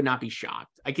not be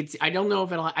shocked. I don't know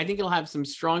if I think it'll have some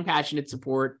strong, passionate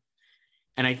support.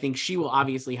 And I think she will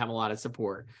obviously have a lot of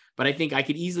support, but I think I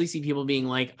could easily see people being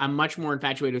like, I'm much more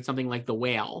infatuated with something like The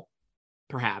Whale,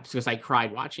 perhaps, because I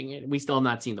cried watching it. We still have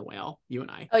not seen The Whale, you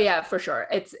and I. Oh yeah, for sure.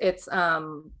 It's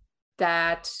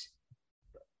that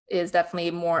is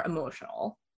definitely more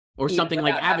emotional. Or something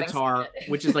like Avatar,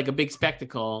 which is like a big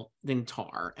spectacle, than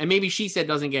Tar. And maybe She Said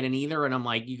doesn't get in either. And I'm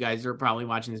like, you guys are probably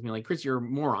watching this being like, Chris, you're a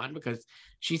moron, because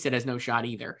She Said has no shot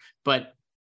either. But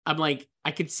I'm like,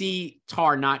 I could see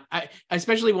Tar not,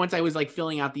 especially once I was like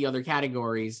filling out the other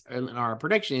categories in our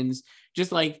predictions,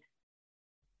 just like,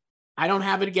 I don't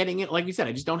have it getting in. Like we said,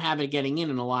 I just don't have it getting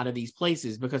in a lot of these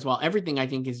places, because while everything I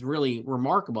think is really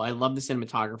remarkable, I love the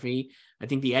cinematography. I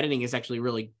think the editing is actually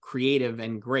really creative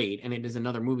and great. And it is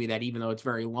another movie that, even though it's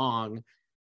very long,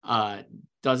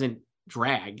 doesn't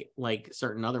drag like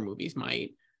certain other movies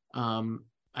might. I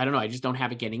don't know. I just don't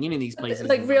have it getting in these places.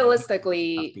 Like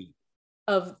realistically,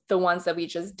 of the ones that we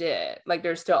just did, like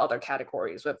there's still other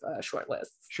categories with short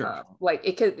lists. Sure. Like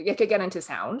it could get into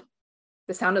sound.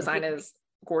 The sound design is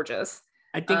gorgeous.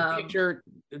 I think picture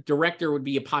director would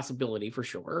be a possibility for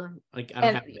sure. Like I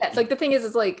don't have like the thing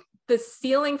is like the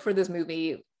ceiling for this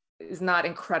movie is not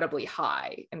incredibly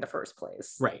high in the first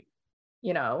place. Right.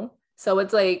 So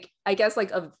it's like, I guess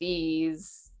like of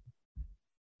these,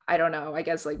 I don't know, I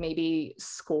guess like maybe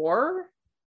score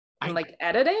and like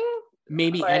editing.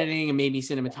 Maybe editing and maybe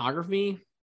cinematography.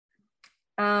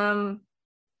 I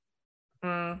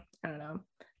don't know.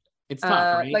 It's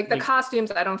tough, right? Like the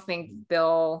costumes, I don't think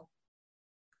they'll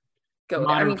go there.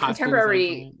 I mean, costumes,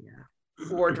 contemporary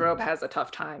wardrobe has a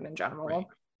tough time in general.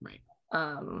 Right.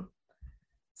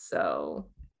 So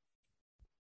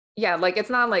yeah, like it's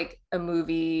not like a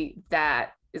movie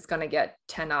that is gonna get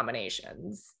 10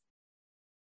 nominations.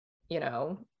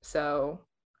 So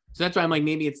that's why I'm like,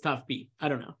 maybe it's tough beat. I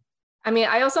don't know. I mean,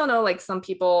 I also know like some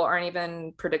people aren't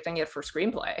even predicting it for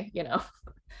screenplay,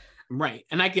 Right.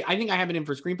 And I think I have it in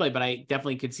for screenplay, but I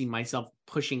definitely could see myself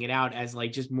pushing it out as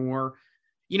like just more,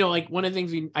 like one of the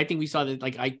things I think we saw that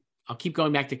like, I'll keep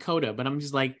going back to Coda, but I'm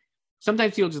just like,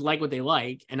 sometimes people just like what they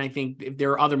like. And I think if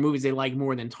there are other movies they like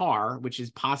more than Tar, which is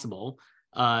possible,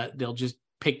 they'll just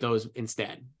pick those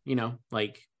instead,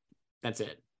 like that's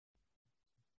it.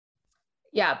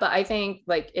 Yeah. But I think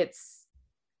like it's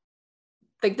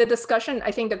like the discussion,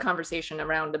 I think the conversation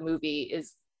around the movie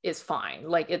is fine.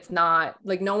 Like it's not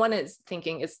like no one is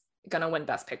thinking it's gonna win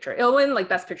Best Picture. It'll win like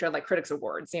Best Picture, like Critics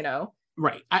Awards,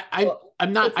 Right.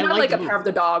 I'm not. It's not like a Power of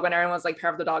the Dog when everyone's like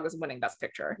Power of the Dog is winning Best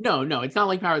Picture. No, it's not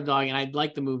like Power of the Dog, and I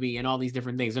like the movie and all these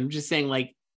different things. I'm just saying,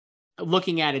 like,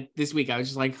 looking at it this week, I was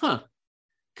just like,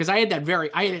 because I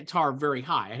had Tar very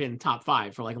high. I had it in top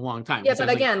 5 for like a long time. Yeah, but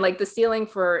again, like the ceiling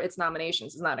for its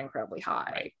nominations is not incredibly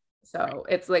high. Right. So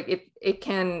it's like it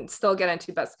can still get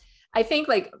into best. I think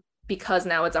like because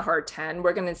now it's a hard 10,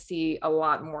 we're going to see a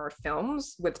lot more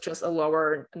films with just a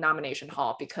lower nomination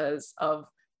haul because of,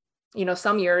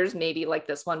 some years maybe like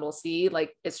this one we'll see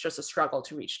like it's just a struggle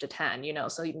to reach to 10,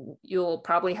 so you'll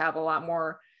probably have a lot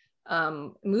more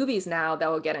movies now that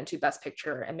will get into Best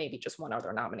Picture and maybe just one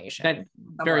other nomination. That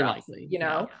very likely,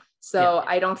 So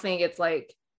I don't think it's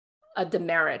like a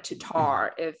demerit to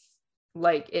Tar if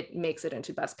like it makes it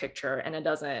into Best Picture and it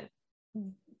doesn't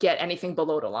get anything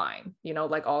below the line,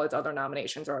 like all its other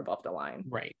nominations are above the line.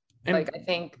 Right. And like, I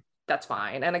think that's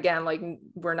fine. And again, like,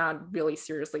 we're not really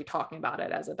seriously talking about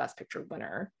it as a Best Picture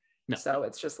winner. No. So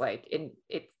it's just like,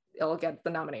 it'll get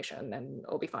the nomination and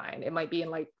it'll be fine. It might be in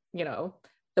like,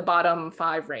 the bottom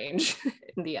 5 range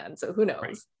in the end. So who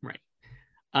knows?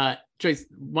 Right. Joyce,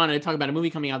 wanted to talk about a movie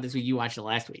coming out this week. You watched it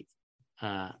last week.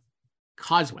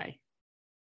 Causeway.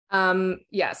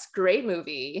 Yes, great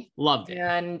movie. Loved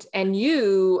it. And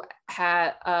you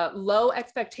had low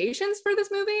expectations for this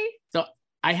movie? So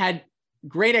I had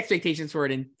great expectations for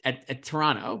it at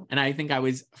Toronto, and I think I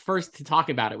was first to talk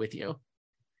about it with you,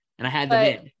 and I had them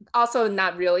in. Also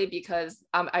not really, because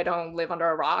I don't live under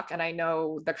a rock and I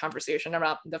know the conversation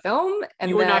about the film, and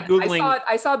you were not Googling.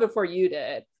 I saw it before you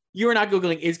did. You were not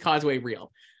Googling, is Causeway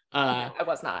real? I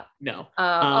was not. No.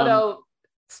 Although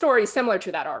stories similar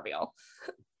to that are real.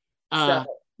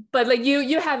 But like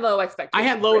you had low expectations. I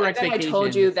had lower expectations. I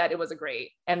told you that it was great,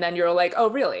 and then you're like, oh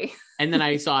really? And then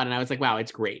I saw it and I was like, wow,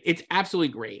 it's great. It's absolutely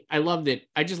great. I loved it.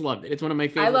 I just loved it. It's one of my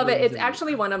favorite. I love it. It's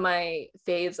actually one of my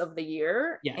faves of the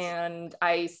year. Yes. And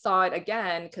I saw it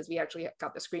again because we actually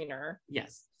got the screener.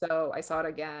 Yes. So I saw it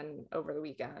again over the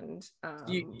weekend.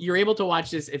 You're able to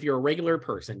watch this if you're a regular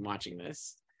person watching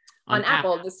this on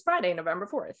Apple this Friday, November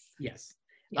 4th. Yes.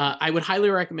 Yeah. I would highly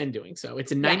recommend doing so.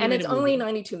 It's a 90 and it's only movie.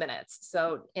 92 minutes,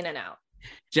 so in and out.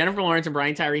 Jennifer Lawrence and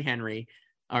Brian Tyree Henry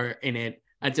are in it.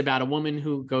 It's about a woman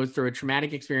who goes through a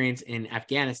traumatic experience in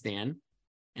Afghanistan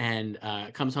and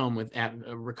comes home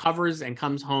recovers and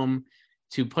comes home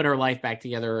to put her life back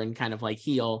together and kind of like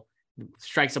heal.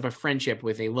 Strikes up a friendship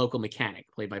with a local mechanic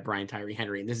played by Brian Tyree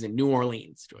Henry, and this is in New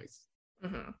Orleans, Joyce.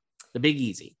 Mm-hmm. The Big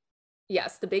Easy.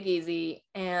 Yes, The Big Easy,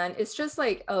 and it's just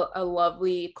like a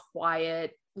lovely,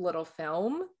 quiet little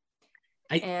film.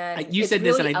 You said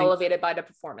this, and I think elevated by the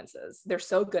performances. They're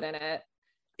so good in it.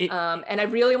 And I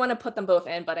really want to put them both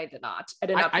in, but I did not. I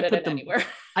did not put them anywhere.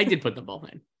 I did put them both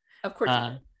in. Of course.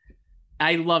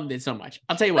 I loved it so much.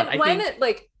 I'll tell you what.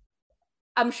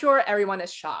 I'm sure everyone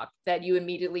is shocked that you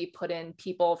immediately put in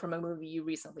people from a movie you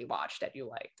recently watched that you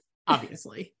liked.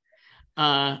 Obviously.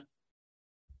 I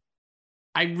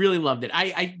really loved it.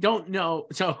 I don't know.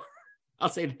 So I'll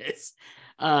say this.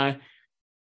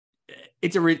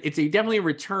 It's definitely a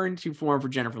return to form for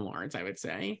Jennifer Lawrence, I would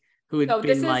say, who had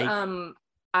been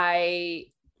I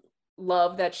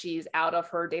love that she's out of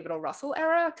her David O. Russell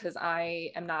era, because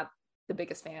I am not the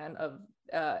biggest fan of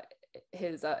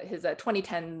his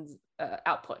 2010s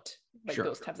output, like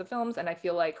those types of films. And I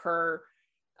feel like her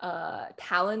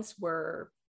talents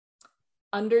were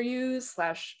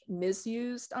underused /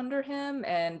 misused under him.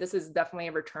 And this is definitely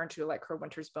a return to like her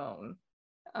Winter's Bone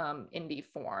indie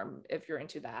form, if you're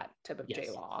into that type of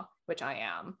J-Law, which I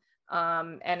am.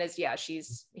 And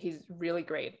he's really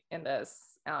great in this,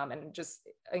 and just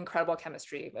incredible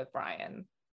chemistry with Brian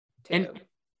too. And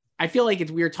I feel like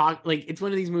it's weird it's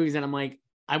one of these movies and I'm like,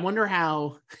 I wonder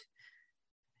how.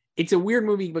 It's a weird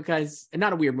movie because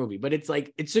not a weird movie, but it's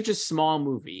like, it's such a small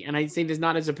movie. And I say this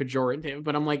not as a pejorative,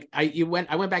 but I'm like, I went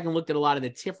back and looked at a lot of the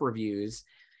TIFF reviews,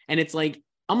 and it's like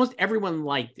almost everyone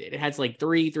liked it. It has like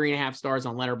 3.5 stars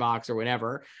on Letterboxd or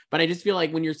whatever. But I just feel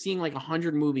like when you're seeing like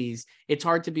 100 movies, it's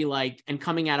hard to be like, and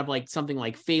coming out of like something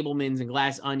like Fabelmans and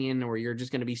Glass Onion, or you're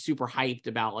just going to be super hyped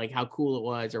about like how cool it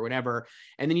was or whatever.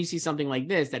 And then you see something like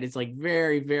this, that it's like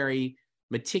very, very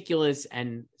meticulous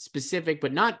and specific,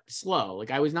 but not slow.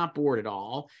 Like I was not bored at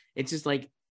all. It's just like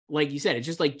you said, it's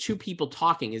just like two people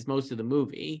talking is most of the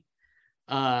movie.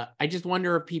 I just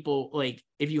wonder if people, like,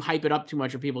 if you hype it up too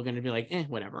much, are people going to be like,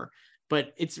 whatever.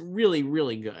 But it's really,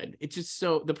 really good. It's just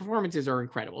the performances are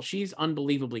incredible. She's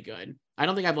unbelievably good. I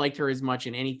don't think I've liked her as much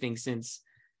in anything since,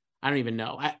 I don't even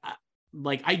know.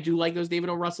 I do like those David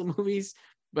O. Russell movies,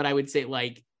 but I would say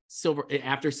like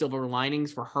after Silver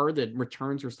Linings, for her, the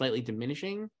returns were slightly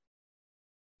diminishing.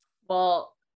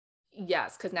 Well,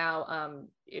 yes, because now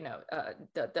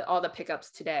all the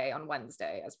pickups today on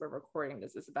Wednesday, as we're recording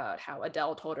this, is about how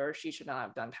Adele told her she should not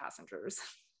have done Passengers.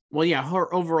 Well, yeah,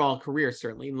 her overall career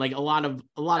certainly, like a lot of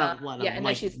and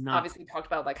then she's obviously talked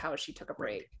about like how she took a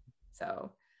break.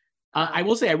 So I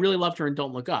will say I really loved her in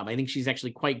Don't Look Up. I think she's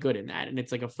actually quite good in that, and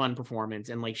it's like a fun performance,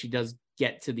 and like she does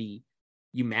get to the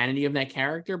humanity of that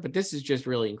character. But this is just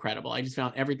really incredible. I just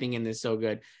found everything in this so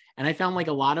good, and I found like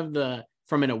a lot of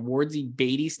from an awardsy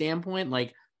Beatty standpoint,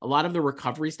 like a lot of the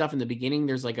recovery stuff in the beginning,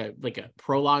 there's like a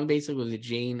prologue basically with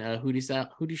Jane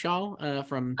Hudishall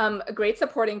from a great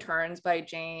supporting turns by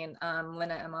Jane,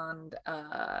 Lena Emond,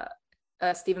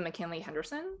 Stephen McKinley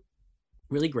Henderson.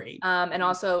 Really great. And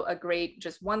also a great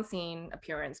just one scene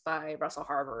appearance by Russell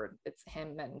Harvard. It's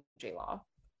him and J-Law.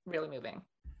 Really moving.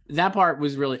 That part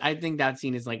was really, I think that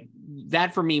scene is like,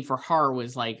 that for me, for her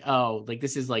was like, oh, like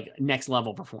this is like next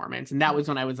level performance. And that was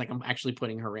when I was like, I'm actually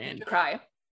putting her in. You cry.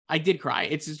 I did cry.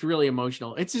 It's just really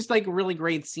emotional. It's just like a really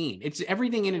great scene. It's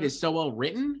everything in it is so well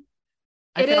written.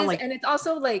 It is, like, and it's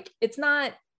also like, it's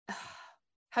not,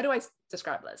 how do I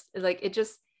describe this? Like, it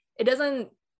doesn't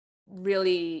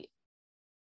really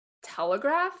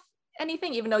telegraph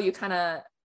anything, even though you kind of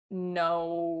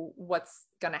know what's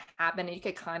gonna happen and you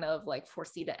could kind of like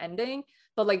foresee the ending.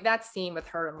 But like that scene with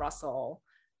her and Russell,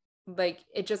 like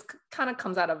it just kind of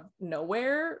comes out of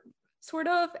nowhere, sort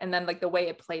of, and then like the way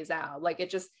it plays out, like it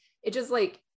just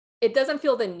like it doesn't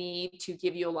feel the need to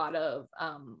give you a lot of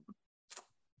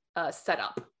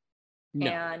setup. No.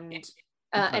 And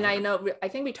I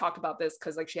think we talked about this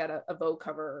because like she had a Vogue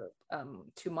cover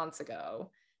 2 months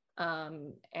ago,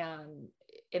 and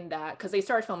in that, because they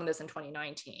started filming this in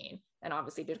 2019 and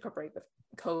obviously did break with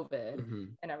COVID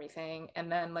and everything,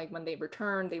 and then like when they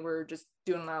returned, they were just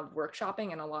doing a lot of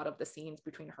workshopping, and a lot of the scenes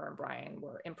between her and Brian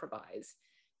were improvised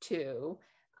too.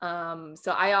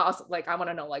 So I also like, I want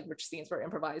to know like which scenes were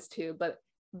improvised too, but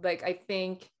like I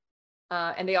think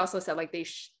and they also said like they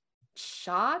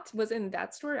shot, was in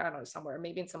that story, I don't know, somewhere,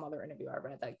 maybe in some other interview I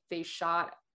read, like they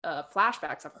shot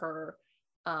flashbacks of her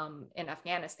in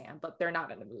Afghanistan, but they're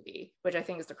not in the movie, which I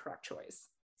think is the correct choice.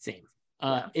 Same.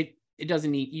 It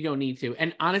doesn't need, you don't need to.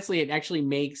 And honestly, it actually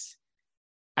makes,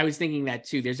 I was thinking that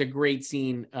too. There's a great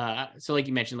scene. So like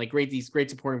you mentioned, like these great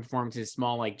supporting performances,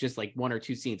 small, like just like 1 or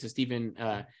 2 scenes. So Stephen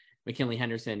McKinley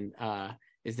Henderson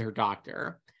is their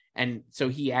doctor. And so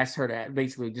he asked her to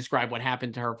basically describe what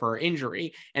happened to her for her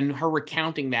injury, and her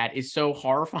recounting that is so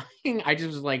horrifying. I just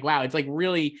was like, wow, it's like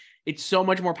really, it's so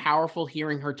much more powerful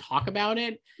hearing her talk about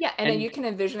it. Yeah, and then you can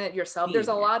envision it yourself. There's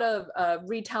a lot of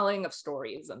retelling of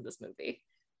stories in this movie.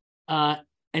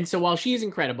 And so while she is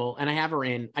incredible, and I have her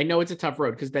in, I know it's a tough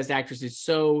road because Best Actress is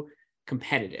so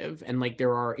competitive, and like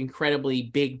there are incredibly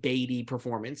big baity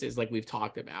performances like we've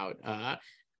talked about.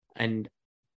 And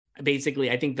basically,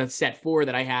 I think the set 4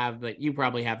 that I have, that you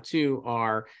probably have too,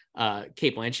 are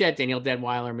Cate Blanchett, Danielle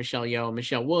Deadwyler, Michelle Yeoh, and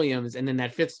Michelle Williams. And then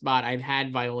that 5th spot, I've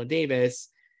had Viola Davis.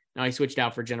 Now I switched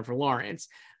out for Jennifer Lawrence.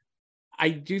 I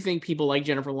do think people like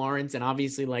Jennifer Lawrence, and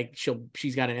obviously like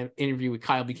she's got an interview with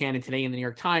Kyle Buchanan today in the New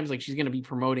York Times. Like she's going to be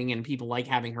promoting, and people like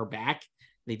having her back.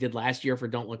 They did last year for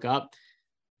Don't Look Up.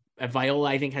 Viola,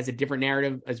 I think, has a different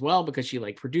narrative as well because she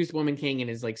like produced Woman King and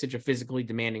is like such a physically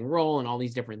demanding role and all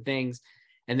these different things.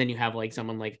 And then you have like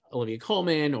someone like Olivia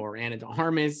Colman or Ana de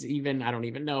Armas, even. I don't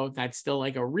even know if that's still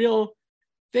like a real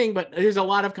thing, but there's a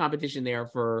lot of competition there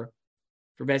for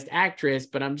Best Actress.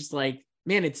 But I'm just like,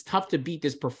 man, it's tough to beat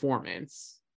this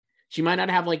performance. She might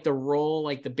not have like the role,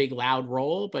 like the big loud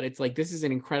role, but it's like, this is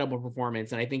an incredible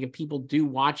performance. And I think if people do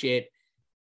watch it,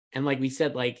 and like we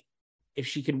said, like if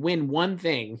she could win one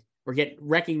thing or get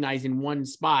recognized in one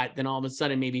spot, then all of a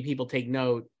sudden maybe people take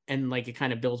note and like it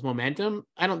kind of builds momentum.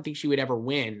 I don't think she would ever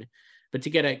win, but to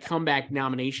get a comeback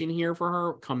nomination here for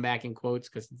her, comeback in quotes,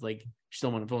 because it's like she's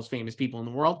still one of the most famous people in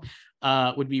the world,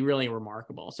 would be really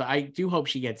remarkable. So I do hope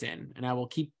she gets in, and I will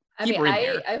keep her in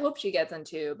there. I hope she gets in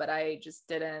too, but I just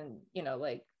didn't,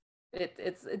 like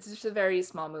it's just a very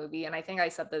small movie. And I think I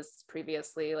said this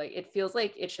previously, like it feels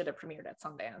like it should have premiered at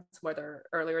Sundance, whether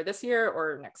earlier this year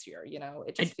or next year.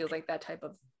 It just feels like that type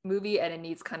of movie, and it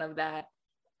needs kind of that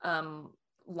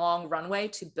long runway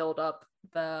to build up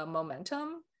the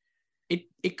momentum.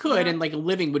 It could, and like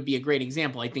Living would be a great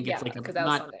example. I think it's like because that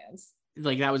was Sundance.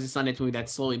 Like that was a Sundance movie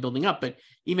that's slowly building up. But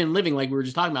even Living, like we were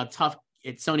just talking about, tough.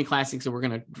 It's Sony Classics, so we're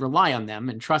going to rely on them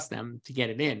and trust them to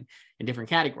get it in different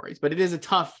categories. But it is a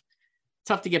tough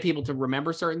to get people to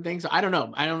remember certain things. So I don't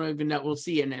know. I don't even know. We'll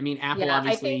see. And I mean, Apple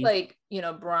obviously. I think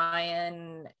like,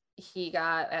 Brian, he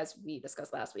got, as we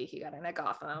discussed last week, he got in at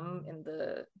Gotham in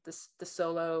the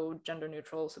solo gender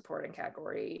neutral supporting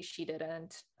category. She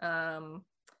didn't.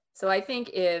 So I think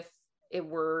if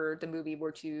the movie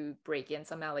were to break in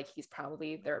somehow, like he's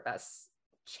probably their best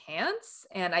chance,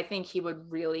 and I think he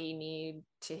would really need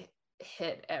to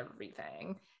hit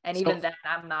everything, and even then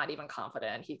I'm not even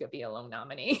confident he could be a lone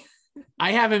nominee.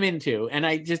 I have him in too, and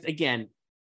I just, again,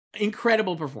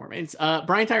 incredible performance.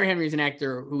 Brian Tyree Henry is an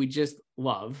actor who we just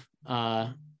love.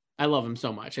 I love him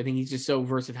so much. I think he's just so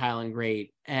versatile and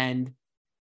great, and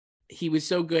he was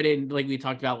so good in, like we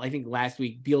talked about, I think last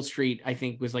week, Beale Street, I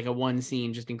think was like a one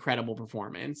scene, just incredible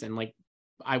performance, and like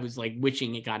I was like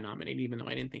wishing it got nominated, even though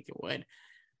I didn't think it would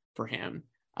for him.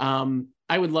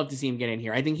 I would love to see him get in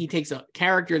here. I think he takes a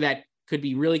character that could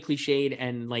be really cliched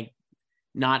and like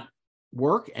not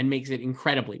work and makes it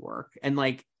incredibly work. And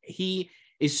like he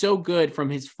is so good from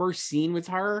his first scene with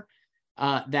her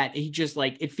that he just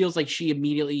like, it feels like she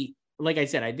immediately, like I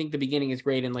said, I think the beginning is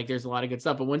great and like there's a lot of good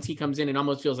stuff, but once he comes in, it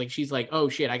almost feels like she's like, oh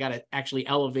shit, I gotta actually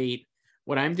elevate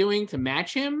what I'm doing to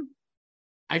match him.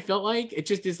 I felt like it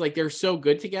just is like they're so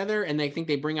good together, and they think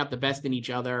they bring out the best in each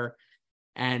other.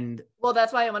 And well,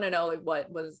 that's why I want to know like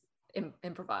what was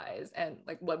improvised and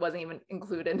like what wasn't even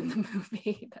included in the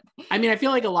movie. I mean, I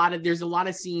feel like there's a lot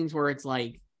of scenes where it's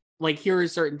like here are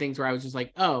certain things where I was just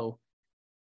like, oh,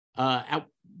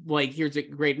 like here's a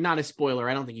great, not a spoiler,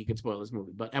 I don't think you could spoil this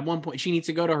movie, but at one point she needs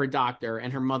to go to her doctor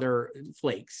and her mother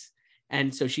flakes,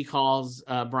 and so she calls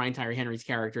Brian Tyree Henry's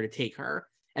character to take her,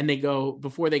 and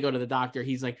before they go to the doctor,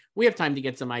 he's like, we have time to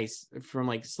get some ice from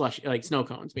like slush, like snow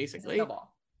cones basically,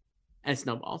 and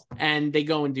snowballs, and they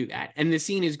go and do that, and the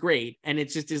scene is great, and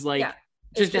it's just is like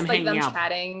just them hanging out,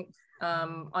 chatting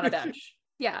on a bench.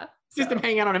 Yeah. Just them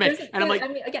hanging out on a bench. And I'm like, I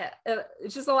mean, again,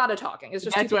 it's just a lot of talking. It's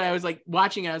just that's what I was like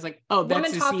watching it. I was like, oh,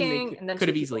 that's the scene they could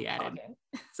have easily added.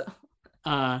 So,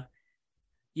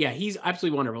 yeah, he's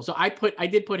absolutely wonderful. So I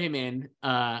did put him in.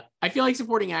 I feel like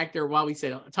supporting actor, while we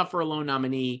said tough for a lone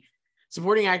nominee,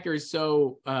 supporting actor is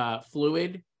so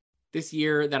fluid this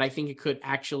year that I think it could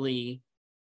actually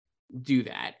do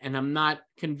that. And I'm not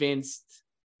convinced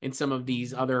in some of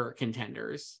these other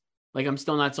contenders. Like, I'm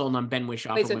still not sold on Ben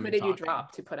Whishaw. Wait, so who did you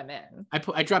drop to put him in?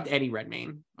 I dropped Eddie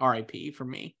Redmayne, R.I.P. for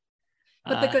me.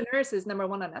 But The Good Nurse is #1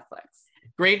 on Netflix.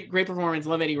 Great performance.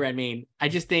 Love Eddie Redmayne. I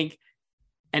just think,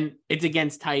 and it's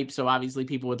against type, so obviously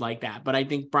people would like that. But I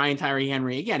think Brian Tyree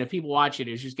Henry, again, if people watch it,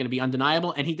 it's just going to be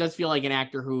undeniable. And he does feel like an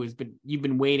actor who you've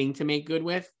been waiting to make good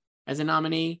with as a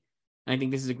nominee. And I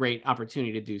think this is a great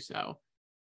opportunity to do so.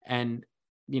 And,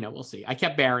 we'll see. I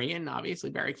kept Barry in, obviously,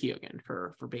 Barry Keoghan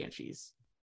for Banshees.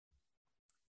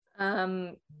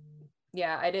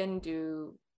 Yeah, I didn't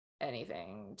do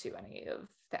anything to any of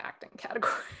the acting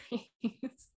categories.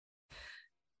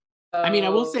 I mean, I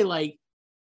will say, like,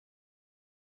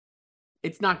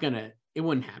 it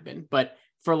wouldn't happen, but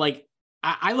for like,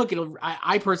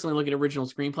 I personally look at original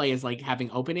screenplay as like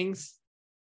having openings,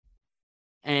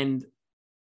 and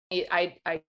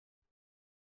I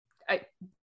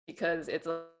because it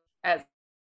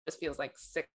just feels like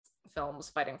 6 films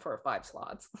fighting for 5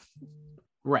 slots.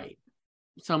 Right.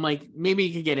 So I'm like, maybe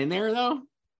you could get in there though.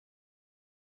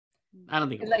 I don't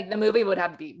think like the movie would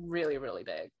have to be really, really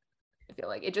big. I feel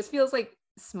like it just feels like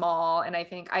small, and I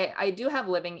think I do have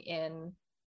Living In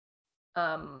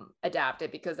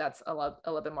adapted because that's a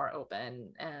little bit more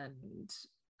open, and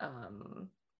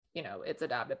it's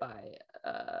adapted by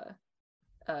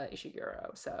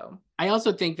Ishiguro. So I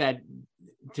also think that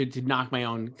to knock my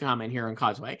own comment here on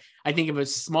Causeway, I think if a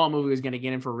small movie was going to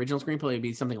get in for original screenplay, it'd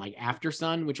be something like After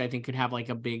Sun, which I think could have like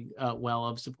a big well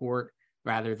of support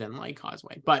rather than like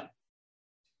Causeway. But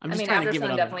I'm just trying to give it. After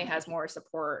Sun definitely has more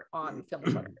support on film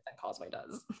Twitter than Causeway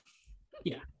does.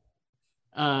 Yeah.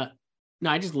 No,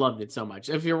 I just loved it so much.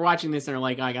 If you're watching this and are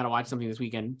like, oh, I got to watch something this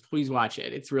weekend, please watch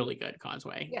it. It's really good,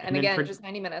 Causeway. Yeah, and again, just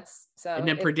 90 minutes. So and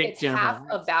then predict it's Jennifer half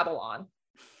Lawrence. Of Babylon.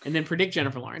 And then predict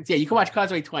Jennifer Lawrence. Yeah, you can watch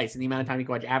Causeway twice in the amount of time you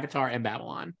can watch Avatar and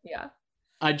Babylon. Yeah.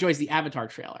 Joyce, the Avatar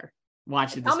trailer.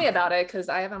 Watch it. Tell me about it, because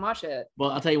I haven't watched it.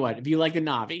 Well, I'll tell you what. If you like the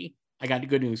Na'vi, I got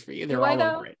good news for you. They're all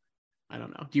over it. I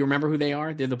don't know. Do you remember who they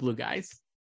are? They're the blue guys.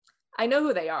 I know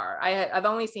who they are. I've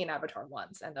only seen Avatar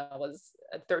once, and that was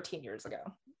 13 years ago.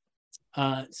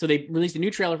 So they released a new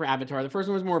trailer for Avatar. The first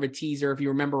one was more of a teaser. If you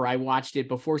remember, I watched it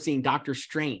before seeing Doctor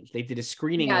Strange. They did a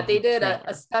screening. Yeah, they did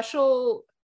a special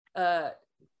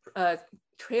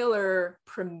trailer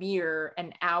premiere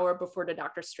an hour before the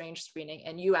Doctor Strange screening,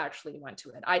 and you actually went to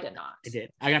it. I did not. I did.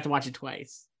 I got to watch it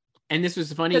twice. And this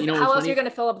was funny. How else are you going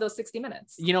to fill up those 60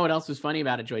 minutes? You know what else was funny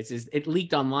about it, Joyce, is it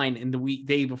leaked online in the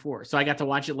day before. So I got to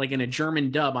watch it like in a German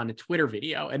dub on a Twitter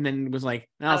video, and then was like,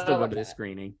 I'll still go to the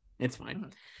screening. It's fine.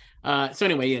 Mm-hmm. So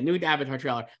anyway, new Avatar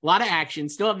trailer. A lot of action.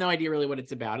 Still have no idea really what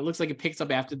it's about. It looks like it picks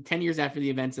up after 10 years after the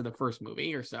events of the first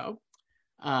movie or so.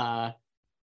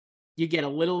 You get a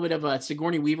little bit of a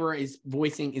Sigourney Weaver is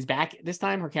back this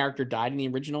time. Her character died in the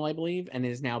original, I believe, and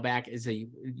is now back as a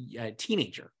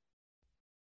teenager.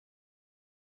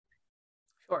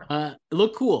 Sure. It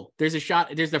looked cool. There's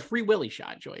a Free Willy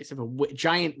shot, Joyce, of a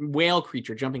giant whale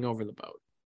creature jumping over the boat.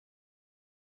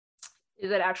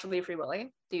 Is it actually Free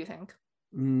Willy, do you think?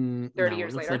 30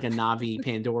 years later. It's like later. a Na'vi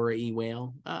Pandora-y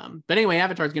whale. But anyway,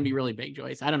 Avatar's going to be really big,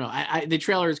 Joyce. I don't know. The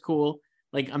trailer is cool.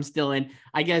 Like, I'm still in.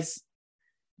 I guess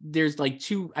there's like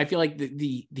two, I feel like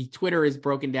the Twitter is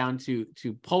broken down to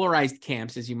polarized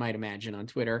camps, as you might imagine on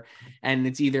Twitter. And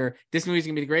it's either this movie's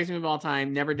gonna be the greatest movie of all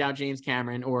time, never doubt James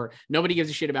Cameron, or nobody gives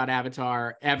a shit about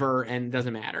Avatar ever and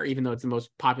doesn't matter, even though it's the most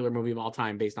popular movie of all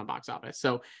time based on box office.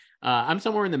 So I'm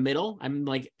somewhere in the middle. I'm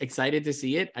like excited to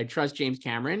see it. I trust James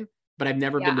Cameron, but I've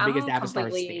never been the biggest Avatar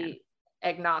stan.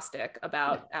 Agnostic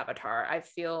about Avatar. I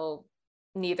feel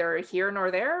neither here nor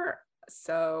there.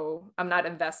 So I'm not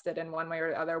invested in one way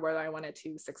or the other, whether I want it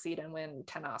to succeed and win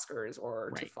 10 Oscars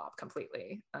or to flop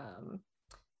completely.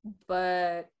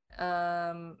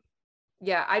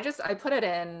 Yeah, I put it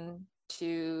in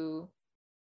to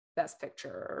Best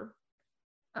Picture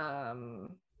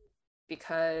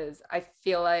because I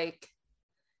feel like,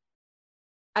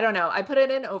 I don't know, I put it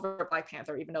in over Black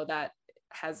Panther, even though that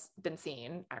has been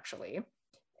seen actually.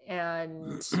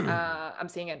 And I'm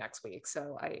seeing it next week,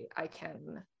 so I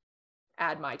can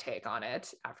add my take on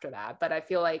it after that. But I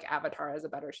feel like Avatar has a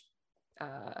better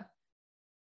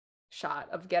shot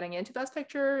of getting into Best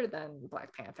Picture than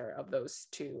Black Panther of those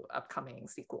two upcoming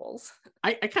sequels.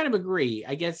 I kind of agree.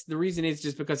 I guess the reason is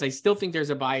just because I still think there's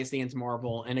a bias against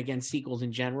Marvel and against sequels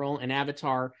in general. And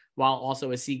Avatar, while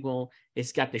also a sequel,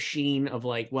 it's got the sheen of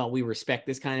like, well, we respect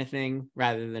this kind of thing,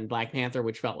 rather than Black Panther,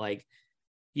 which felt like,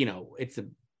 you know, it's a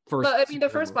first. But I mean, the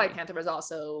first Black Panther was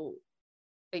also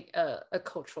a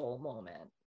cultural moment,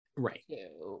 right?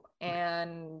 Too.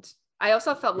 And I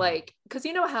also felt like, because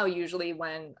you know how usually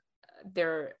when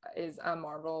there is a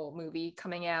Marvel movie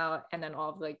coming out and then all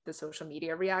of like the social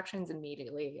media reactions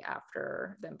immediately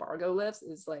after the embargo lifts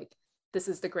is like, this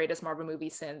is the greatest Marvel movie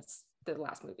since the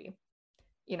last movie,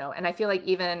 you know. And I feel like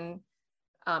even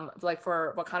like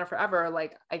for Wakanda Forever,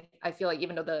 like I feel like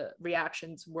even though the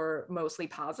reactions were mostly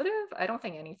positive, I don't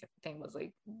think anything was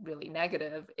like really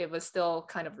negative. It was still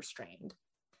kind of restrained.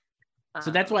 So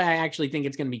that's why I actually think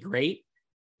it's going to be great,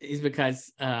 is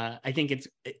because I think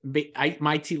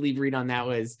my tea leaf read on that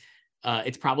was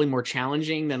it's probably more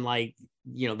challenging than like,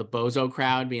 you know, the bozo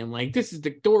crowd being like, this is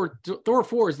the Thor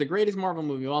 4 is the greatest Marvel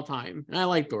movie of all time. And I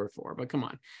like Thor 4, but come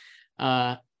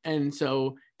on. And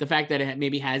so the fact that it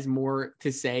maybe has more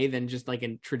to say than just like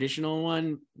a traditional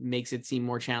one makes it seem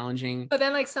more challenging. But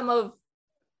then like some of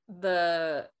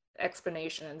the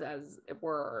explanations as it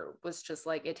were was just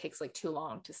like, it takes like too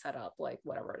long to set up like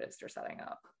whatever it is they're setting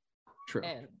up. True.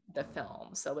 In the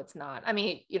film. So it's not, I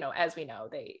mean, you know, as we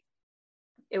know,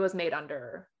 it was made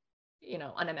under, you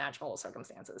know, unimaginable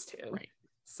circumstances too. Right.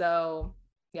 So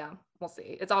yeah, we'll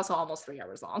see. It's also almost 3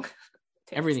 hours long.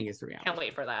 Everything is 3 hours. Can't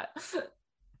wait for that.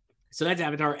 So that's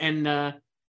Avatar. And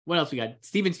what else we got?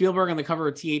 Steven Spielberg on the cover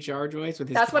of THR, Joyce, with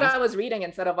his That's cast. what I was reading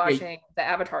instead of watching the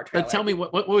Avatar trailer. But tell me,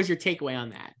 what was your takeaway on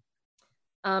that?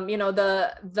 You know,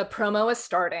 the promo is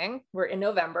starting. We're in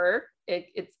November.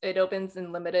 It opens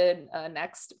in limited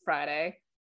next Friday,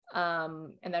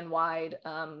 and then wide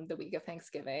the week of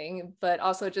Thanksgiving. But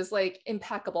also just like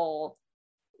impeccable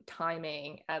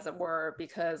timing, as it were,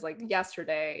 because like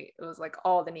yesterday it was like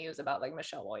all the news about like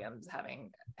Michelle Williams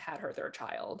having had her third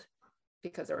child,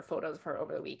 because there were photos of her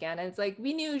over the weekend, and it's like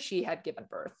we knew she had given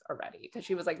birth already because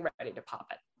she was like ready to pop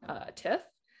at TIFF.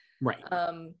 Right.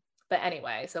 But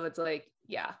anyway, so it's like,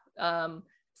 yeah.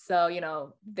 So, you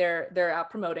know, they're out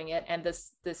promoting it, and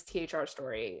this THR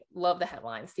story, love the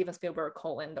headline, Steven Spielberg :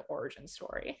 the origin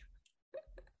story.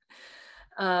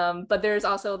 But there's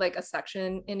also like a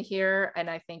section in here, and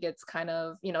I think it's kind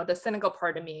of, you know, the cynical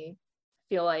part of me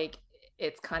feel like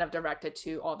it's kind of directed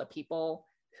to all the people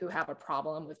who have a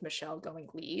problem with Michelle going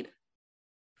lead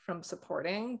from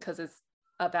supporting, because it's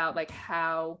about like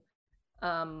how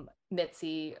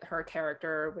Mitzi, her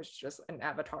character, was just an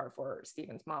avatar for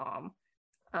Steven's mom,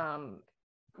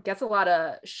 gets a lot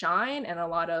of shine and a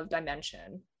lot of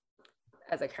dimension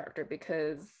as a character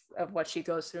because of what she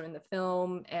goes through in the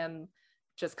film, and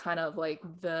just kind of like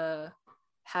the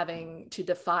having to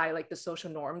defy like the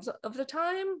social norms of the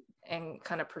time and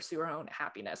kind of pursue her own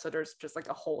happiness. So there's just like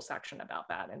a whole section about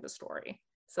that in the story.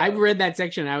 So I read that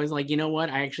section and I was like, you know what?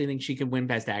 I actually think she could win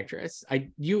Best Actress.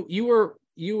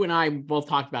 You and I both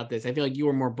talked about this. I feel like you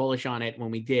were more bullish on it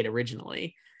when we did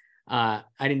originally. I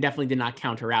definitely did not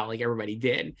count her out like everybody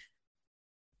did.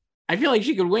 I feel like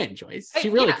she could win, Joyce. She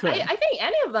really could. I think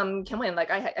any of them can win.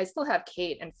 Like I still have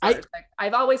Kate in first.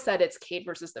 I've always said it's Kate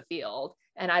versus the field,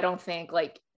 and I don't think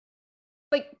like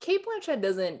Kate Blanchett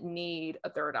doesn't need a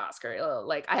third Oscar.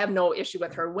 Like I have no issue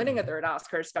with her winning a third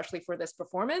Oscar, especially for this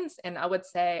performance. And I would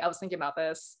say, I was thinking about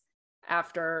this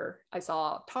after I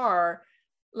saw Tar,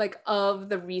 like of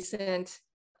the recent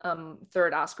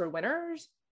third Oscar winners,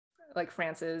 like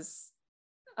Frances,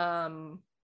 Meryl,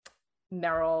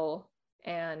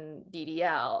 and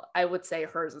DDL, I would say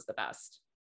hers is the best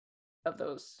of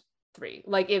those three.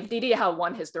 Like if Didi had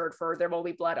won his third for There Will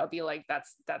Be Blood, I'll be like,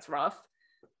 that's rough.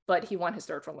 But he won his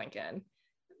third for Lincoln.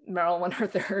 Meryl won her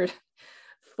third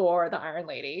for The Iron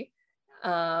Lady.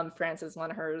 Frances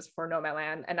won hers for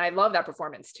Nomadland, and I love that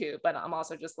performance too. But I'm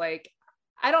also just like,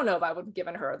 I don't know if I would have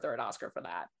given her a third Oscar for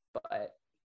that. But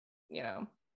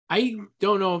I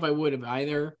don't know if I would have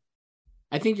either.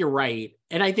 I think you're right,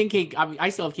 and I think Kate. I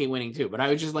still have Kate winning too. But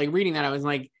I was just like reading that. I was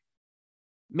like,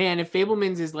 man, if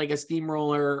Fabelmans is like a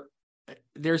steamroller,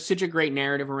 there's such a great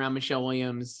narrative around Michelle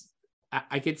Williams.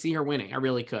 I could see her winning. I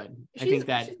really could. I think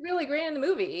that she's really great in the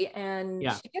movie, and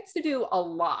she gets to do a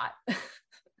lot.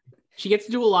 She gets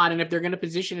to do a lot, and if they're going to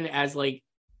position it as like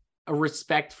a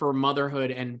respect for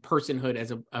motherhood and personhood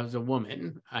as a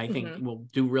woman, I think will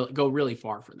go really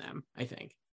far for them. I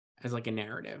think as like a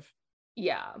narrative.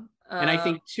 Yeah, and I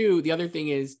think too the other thing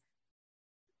is,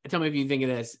 tell me if you think of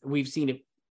this. We've seen it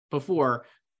before.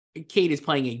 Kate is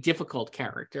playing a difficult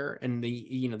character, and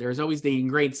there's always the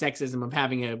ingrained sexism of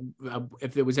having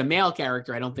if it was a male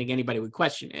character, I don't think anybody would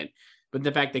question it. But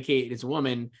the fact that Kate is a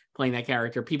woman playing that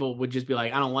character, people would just be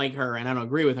like, I don't like her and I don't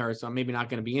agree with her, so I'm maybe not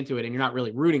going to be into it. And you're not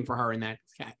really rooting for her in that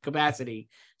capacity.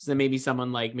 So then maybe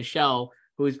someone like Michelle,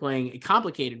 who is playing a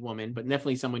complicated woman, but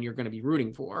definitely someone you're going to be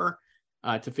rooting for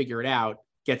to figure it out,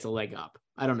 gets a leg up.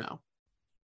 I don't know.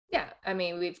 Yeah, I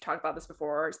mean, we've talked about this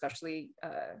before, especially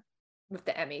with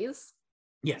the Emmys.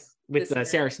 Yes, with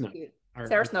Sarah Snook.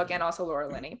 Sarah Snook and also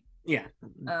Laura Linney. Yeah.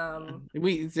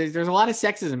 There's a lot of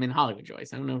sexism in Hollywood,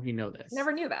 Joyce. I don't know if you know this.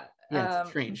 Never knew that. Yeah,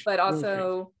 it's strange. But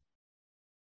also,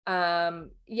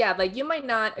 like you might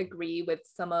not agree with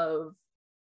some of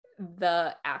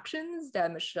the actions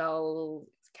that Michelle's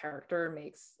character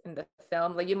makes in the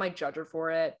film. Like you might judge her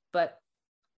for it, but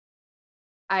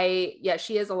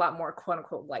she is a lot more quote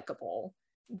unquote likable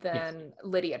than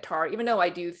Lydia Tarr, even though I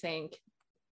do think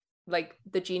like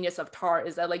the genius of Tarr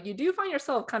is that like you do find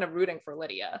yourself kind of rooting for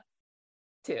Lydia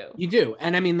too. You do.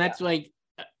 And I mean that's like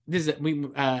this is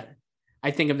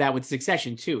I think of that with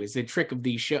Succession too, is the trick of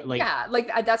these shows. Like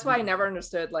that's why I never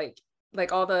understood like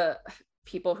all the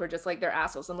people who are just like they're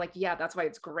assholes. I'm like, yeah, that's why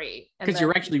it's great. Because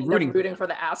you're actually rooting for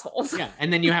the assholes. Yeah.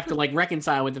 And then you have to like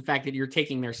reconcile with the fact that you're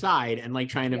taking their side and like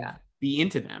trying to be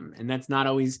into them. And that's not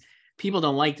always, people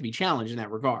don't like to be challenged in that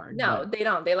regard. No, they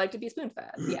don't. They like to be spoon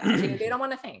fed. Yeah. they don't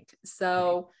want to think.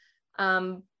 So,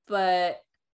 but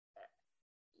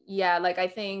yeah, like I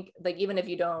think like even if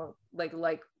you don't like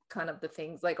kind of the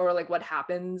things like or like what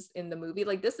happens in the movie,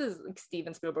 like this is like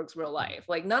Steven Spielberg's real life.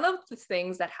 Like none of the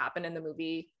things that happen in the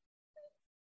movie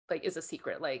like is a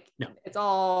secret. Like it's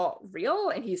all real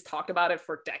and he's talked about it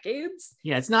for decades.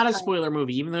 Yeah, it's not a spoiler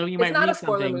movie, even though you might read something. It's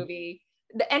not a spoiler movie.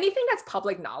 Anything that's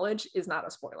public knowledge is not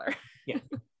a spoiler. Yeah.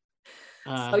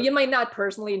 So you might not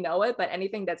personally know it, but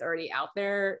anything that's already out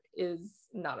there is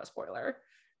not a spoiler.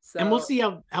 So, and we'll see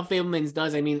how Fabelmans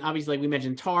does. I mean, obviously, like we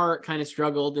mentioned, Tar kind of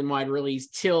struggled in wide release.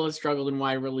 Till has struggled in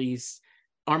wide release.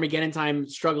 Armageddon Time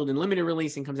struggled in limited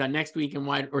release and comes out next week in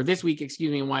this week,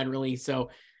 in wide release. So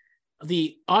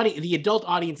the adult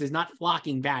audience is not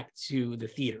flocking back to the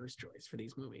theaters, Joyce, for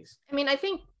these movies. I mean, I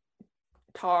think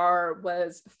Tar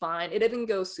was fine. It didn't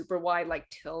go super wide like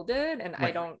Till did, and right.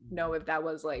 I don't know if that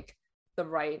was like the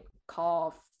right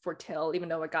call for Till, even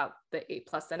though it got the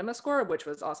 8+ cinema score, which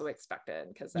was also expected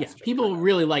because people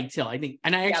really like Till. I think,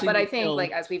 and I actually, but I think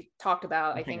like as we've talked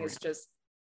about, I think it's just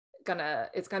gonna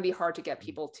be hard to get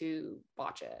people to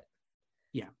watch it.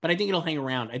 Yeah, but I think it'll hang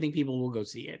around. I think people will go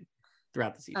see it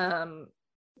throughout the season.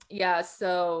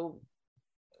 So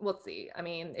we'll see. I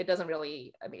mean, it doesn't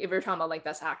really. I mean, if you're talking about like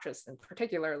Best Actress in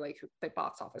particular, like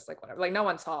box office, like whatever, like no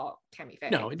one saw Tammy Faye.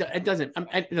 No, it doesn't.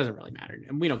 It doesn't really matter,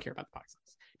 and we don't care about the box office.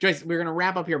 Joyce, we're gonna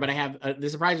wrap up here, but I have the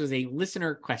surprise was a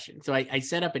listener question. So I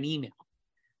set up an email.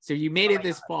 So you made it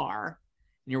this far,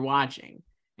 and you're watching,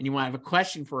 and you want to have a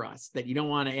question for us that you don't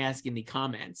want to ask in the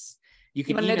comments. You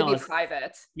can email us.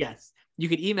 Private. Yes, you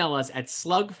could email us at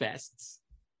slugfests,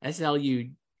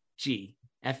 SLUGFESTS,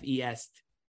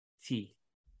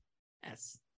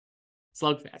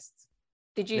 slugfests.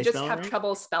 Did you just have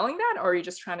trouble spelling that, or are you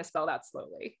just trying to spell that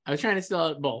slowly? I was trying to spell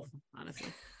it both, honestly.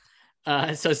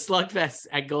 So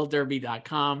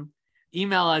slugfest@goldderby.com.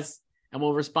 Email us and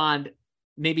we'll respond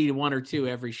maybe to one or two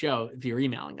every show if you're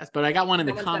emailing us. But I got one in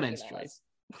the comments, Joyce.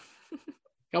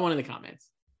 Got one in the comments.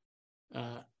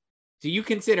 Do you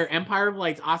consider Empire of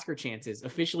Light's Oscar chances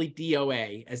officially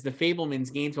DOA as the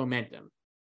Fabelmans gains momentum?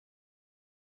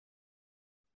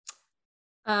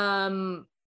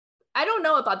 I don't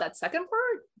know about that second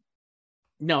part.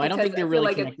 No, I don't think they're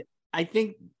really connected. I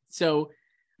think so.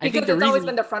 Because it's always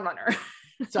been the front runner.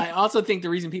 So I also think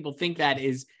the reason people think that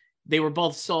is they were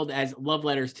both sold as love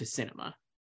letters to cinema.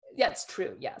 Yeah, it's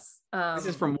true. Yes. This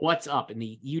is from What's Up in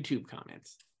the YouTube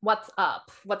comments. What's up?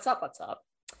 What's up? What's up?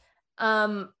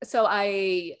 So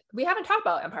we haven't talked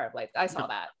about Empire of Light. I saw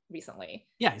that recently.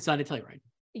 Yeah, I saw it. Telluride.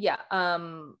 Yeah.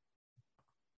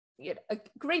 Yeah,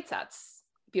 great sets,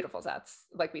 beautiful sets,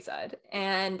 like we said.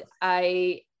 And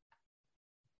I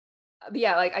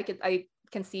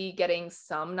can see getting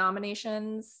some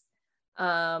nominations.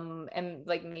 And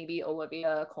like maybe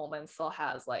Olivia Colman still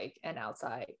has like an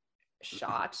outside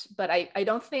shot, but I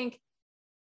think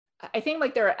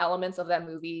like there are elements of that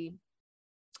movie,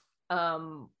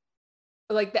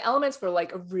 like the elements for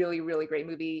like a really, really great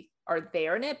movie are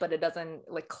there in it, but it doesn't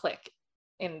like click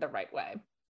in the right way.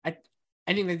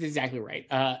 I think that's exactly right.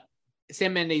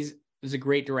 Sam Mendes is a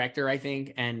great director, I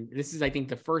think, and this is, I think,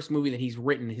 the first movie that he's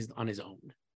written on his own.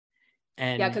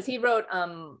 And yeah, because he wrote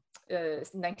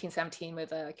 1917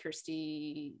 with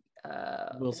Kirsty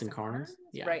Wilson Carnes,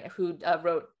 yeah, right, who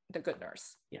wrote The Good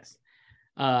Nurse. Yes,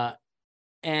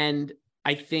 and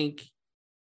I think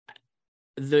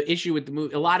the issue with the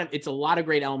movie, it's a lot of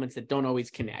great elements that don't always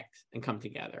connect and come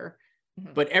together.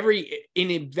 Mm-hmm. But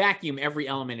in a vacuum, every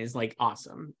element is like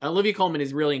awesome. Olivia Colman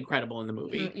is really incredible in the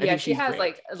movie. Mm-hmm. Yeah, she has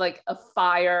great. like a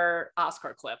fire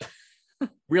Oscar clip.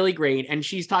 Really great. And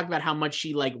she's talked about how much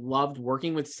she like loved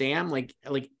working with Sam, like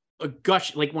a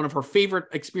gush, like one of her favorite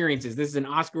experiences. This is an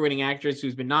Oscar-winning actress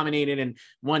who's been nominated and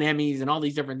won Emmys and all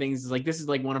these different things. It's like, this is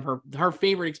like one of her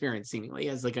favorite experience, seemingly,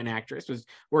 as like an actress, was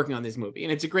working on this movie.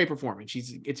 And it's a great performance.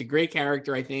 It's a great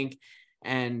character, I think.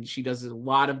 And she does a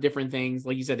lot of different things.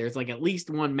 Like you said, there's like at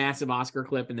least one massive Oscar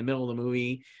clip in the middle of the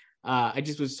movie. I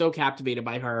just was so captivated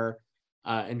by her.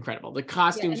 Incredible. The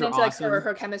costumes are awesome. Like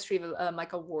her chemistry with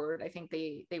Michael Ward, I think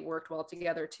they worked well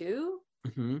together too.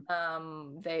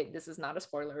 Mm-hmm. This is not a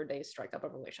spoiler, they strike up a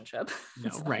relationship. No,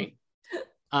 so. Right.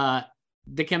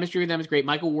 The chemistry with them is great.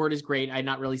 Michael Ward is great. I'd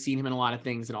not really seen him in a lot of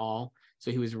things at all, so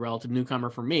he was a relative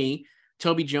newcomer for me.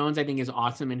 Toby Jones, I think, is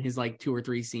awesome in his like 2 or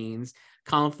 3 scenes.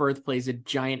 Colin Firth plays a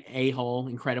giant a-hole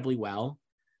incredibly well.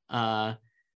 All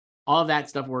of that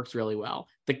stuff works really well.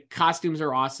 The costumes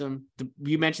are awesome.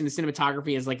 You mentioned the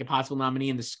cinematography as like a possible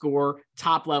nominee, and the score,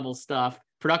 top level stuff.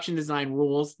 Production design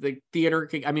rules. The theater,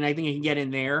 I think it can get in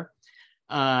there.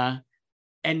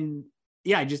 And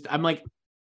yeah,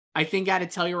 I think at a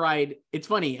Telluride, it's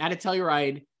funny, at a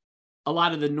Telluride, a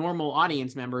lot of the normal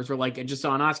audience members were like, I just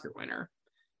saw an Oscar winner.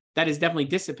 That is definitely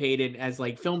dissipated as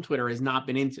like film Twitter has not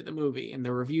been into the movie, and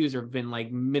the reviews have been like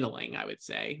middling, I would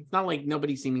say. It's not like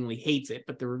nobody seemingly hates it,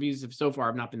 but the reviews have so far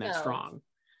have not been that strong.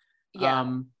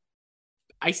 Yeah.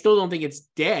 I still don't think it's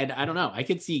dead. I don't know. I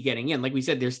could see getting in. Like we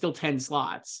said, there's still 10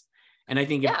 slots. And I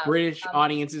think if British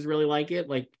audiences really like it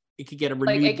could get a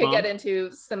renewed it could bump. get into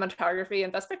cinematography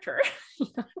and Best Picture.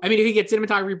 I mean, it could get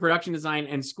cinematography, production design,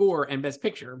 and score and Best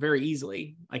Picture very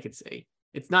easily, I could say.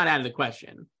 It's not out of the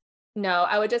question. No,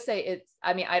 I would just say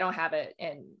I don't have it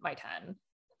in my 10.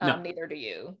 No. Neither do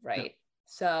you, right? No.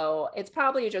 So it's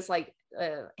probably just like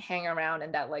hang around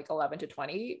in that like 11 to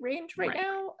 20 range right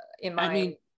now in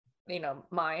my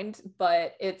mind.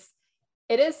 But it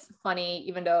is funny,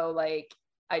 even though like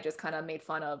I just kind of made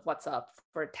fun of What's Up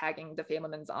for tagging the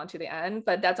Fabelmans onto the end,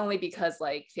 but that's only because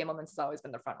like Fabelmans has always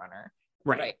been the front runner,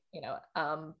 right?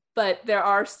 But there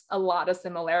are a lot of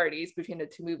similarities between the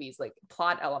two movies, like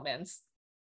plot elements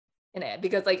in it,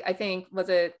 because like I think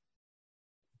I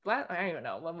don't even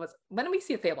know when did we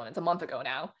see the Fabelmans? A month ago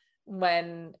now,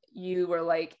 when you were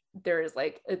like, there's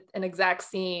like an exact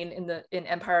scene in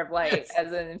Empire of Light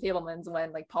as in Fabelmans,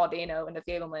 when like Paul Dano in the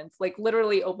Fabelmans, like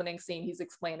literally opening scene, he's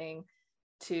explaining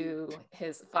to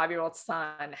his 5-year-old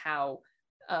son how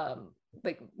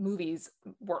like movies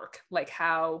work, like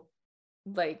how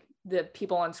like the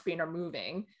people on screen are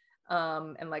moving,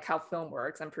 and like how film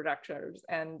works and producers,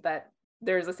 and that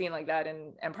there's a scene like that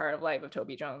in Empire of Light with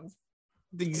Toby Jones.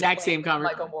 The exact same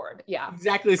conversation. Michael Ward, yeah,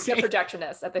 exactly the same. The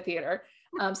projectionist at the theater.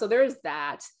 So there is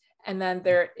that, and then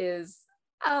there is,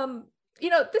 this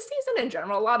season in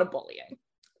general, a lot of bullying.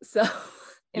 So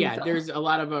yeah, there's a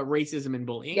lot of racism and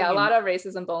bullying. Yeah, a lot of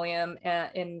racism, bullying, and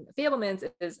in Fabelmans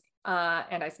is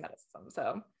anti-Semitism.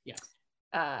 So yes,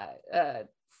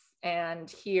 and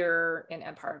here in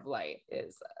Empire of Light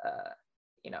is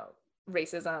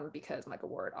racism, because Michael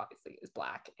Ward obviously is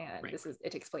Black, and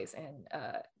it takes place in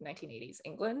 1980s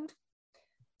England.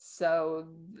 So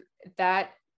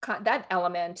that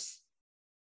element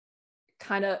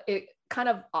kind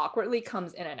of awkwardly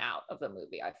comes in and out of the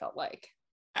movie, I felt like.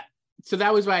 So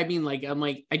that was what I mean. Like, I'm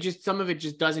like, some of it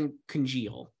just doesn't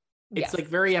congeal. It's like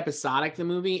very episodic, the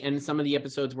movie, and some of the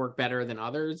episodes work better than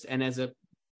others. And as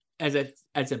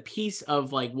a piece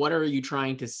of like, what are you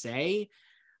trying to say?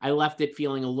 I left it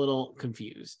feeling a little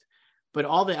confused. but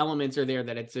all the elements are there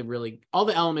that all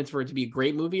the elements for it to be a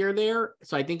great movie are there.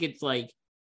 So I think it's like,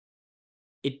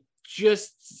 it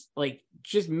just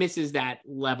misses that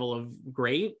level of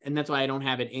great. And that's why I don't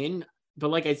have it in. But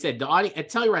like I said, the audience, I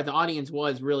tell you right, the audience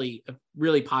was really,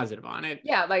 really positive on it.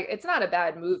 Yeah. Like it's not a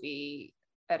bad movie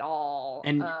at all.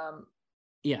 And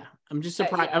yeah, I'm just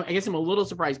surprised. I guess I'm a little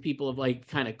surprised people have like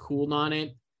kind of cooled on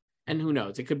it. And who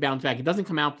knows? It could bounce back. It doesn't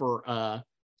come out for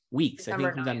weeks. December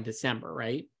I think it comes out 9th. in December,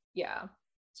 right? Yeah.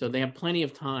 So they have plenty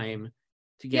of time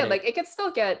to get like it could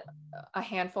still get a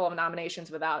handful of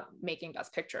nominations without making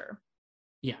Best Picture.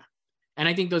 Yeah. And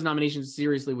I think those nominations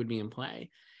seriously would be in play.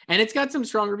 And it's got some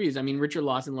strong reviews. I mean, Richard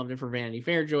Lawson loved it for Vanity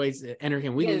Fair. Joyce,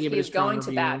 Entertainment Weekly give it a strong review. He's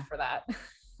going to bat for that.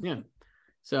 Yeah.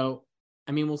 So,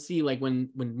 I mean, we'll see like when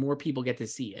more people get to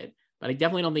see it. But I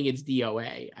definitely don't think it's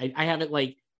DOA. I have it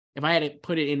like, if I had to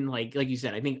put it in like you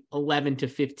said, I think 11 to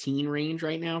 15 range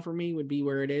right now for me would be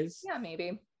where it is. Yeah,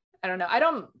 maybe. I don't know. I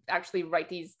don't actually write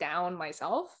these down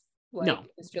myself. Like, no.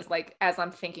 It's just like as I'm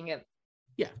thinking it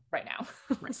right now.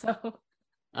 Right. So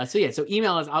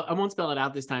email us. I won't spell it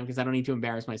out this time because I don't need to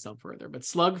embarrass myself further. But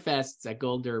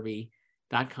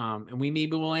slugfests@goldderby.com. And maybe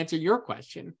we'll answer your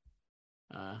question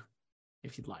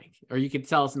if you'd like. Or you could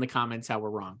tell us in the comments how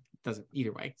we're wrong. It doesn't,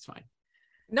 either way, it's fine.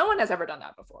 No one has ever done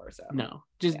that before. So no,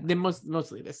 just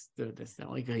mostly this.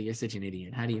 Like, oh, you're such an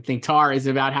idiot. How do you think Tar is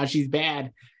about how she's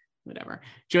bad? Whatever.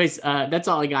 Joyce, that's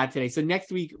all I got today. So next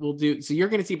week we'll do. So you're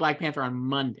going to see Black Panther on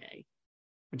Monday,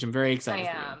 which I'm very excited.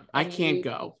 I am. I can't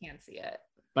go. You can't see it.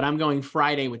 But I'm going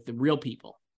Friday with the real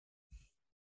people.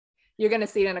 You're going to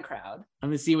see it in a crowd. I'm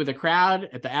going to see it with a crowd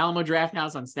at the Alamo Draft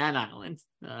House on Staten Island.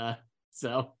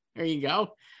 So there you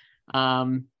go.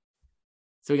 So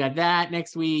we got that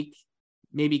next week.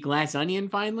 Maybe Glass Onion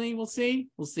finally. We'll see.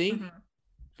 Mm-hmm.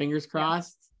 Fingers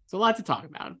crossed. Yeah. So a lot to talk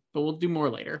about, but we'll do more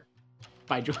later.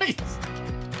 Bye, Joyce.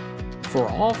 For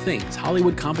all things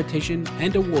Hollywood competition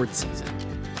and award season,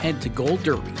 head to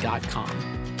goldderby.com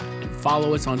and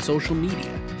follow us on social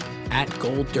media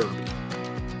 @goldderby.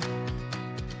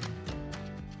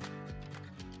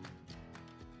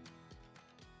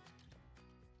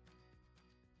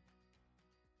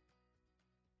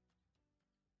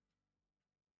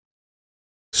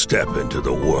 Step into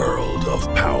the world of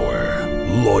power,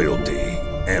 loyalty,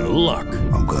 and luck.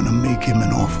 I'm gonna make him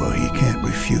an offer he can't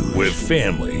refuse. With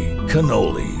family,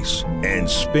 cannolis, and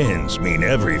spins mean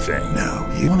everything.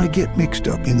 Now, you wanna get mixed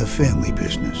up in the family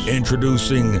business.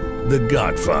 Introducing The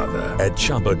Godfather at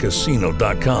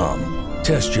ChumbaCasino.com.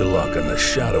 Test your luck in the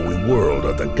shadowy world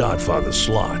of The Godfather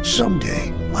slot.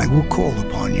 Someday, I will call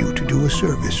upon you to do a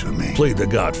service for me. Play The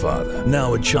Godfather,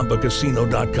 now at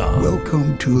ChumbaCasino.com.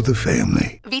 Welcome to the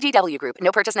family. VGW Group.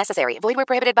 No purchase necessary. Void where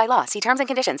prohibited by law. See terms and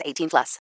conditions. 18+.